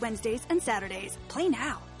 Mondays, Wednesdays, and Saturdays. Play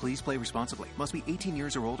now. Please play responsibly. Must be 18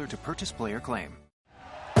 years or older to purchase, play, or claim.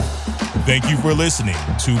 Thank you for listening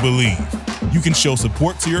to Believe. You can show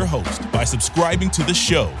support to your host by subscribing to the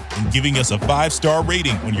show and giving us a 5-star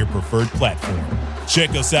rating on your preferred platform.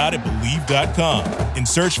 Check us out at Believe.com and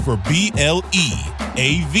search for BLEAV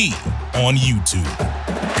on YouTube.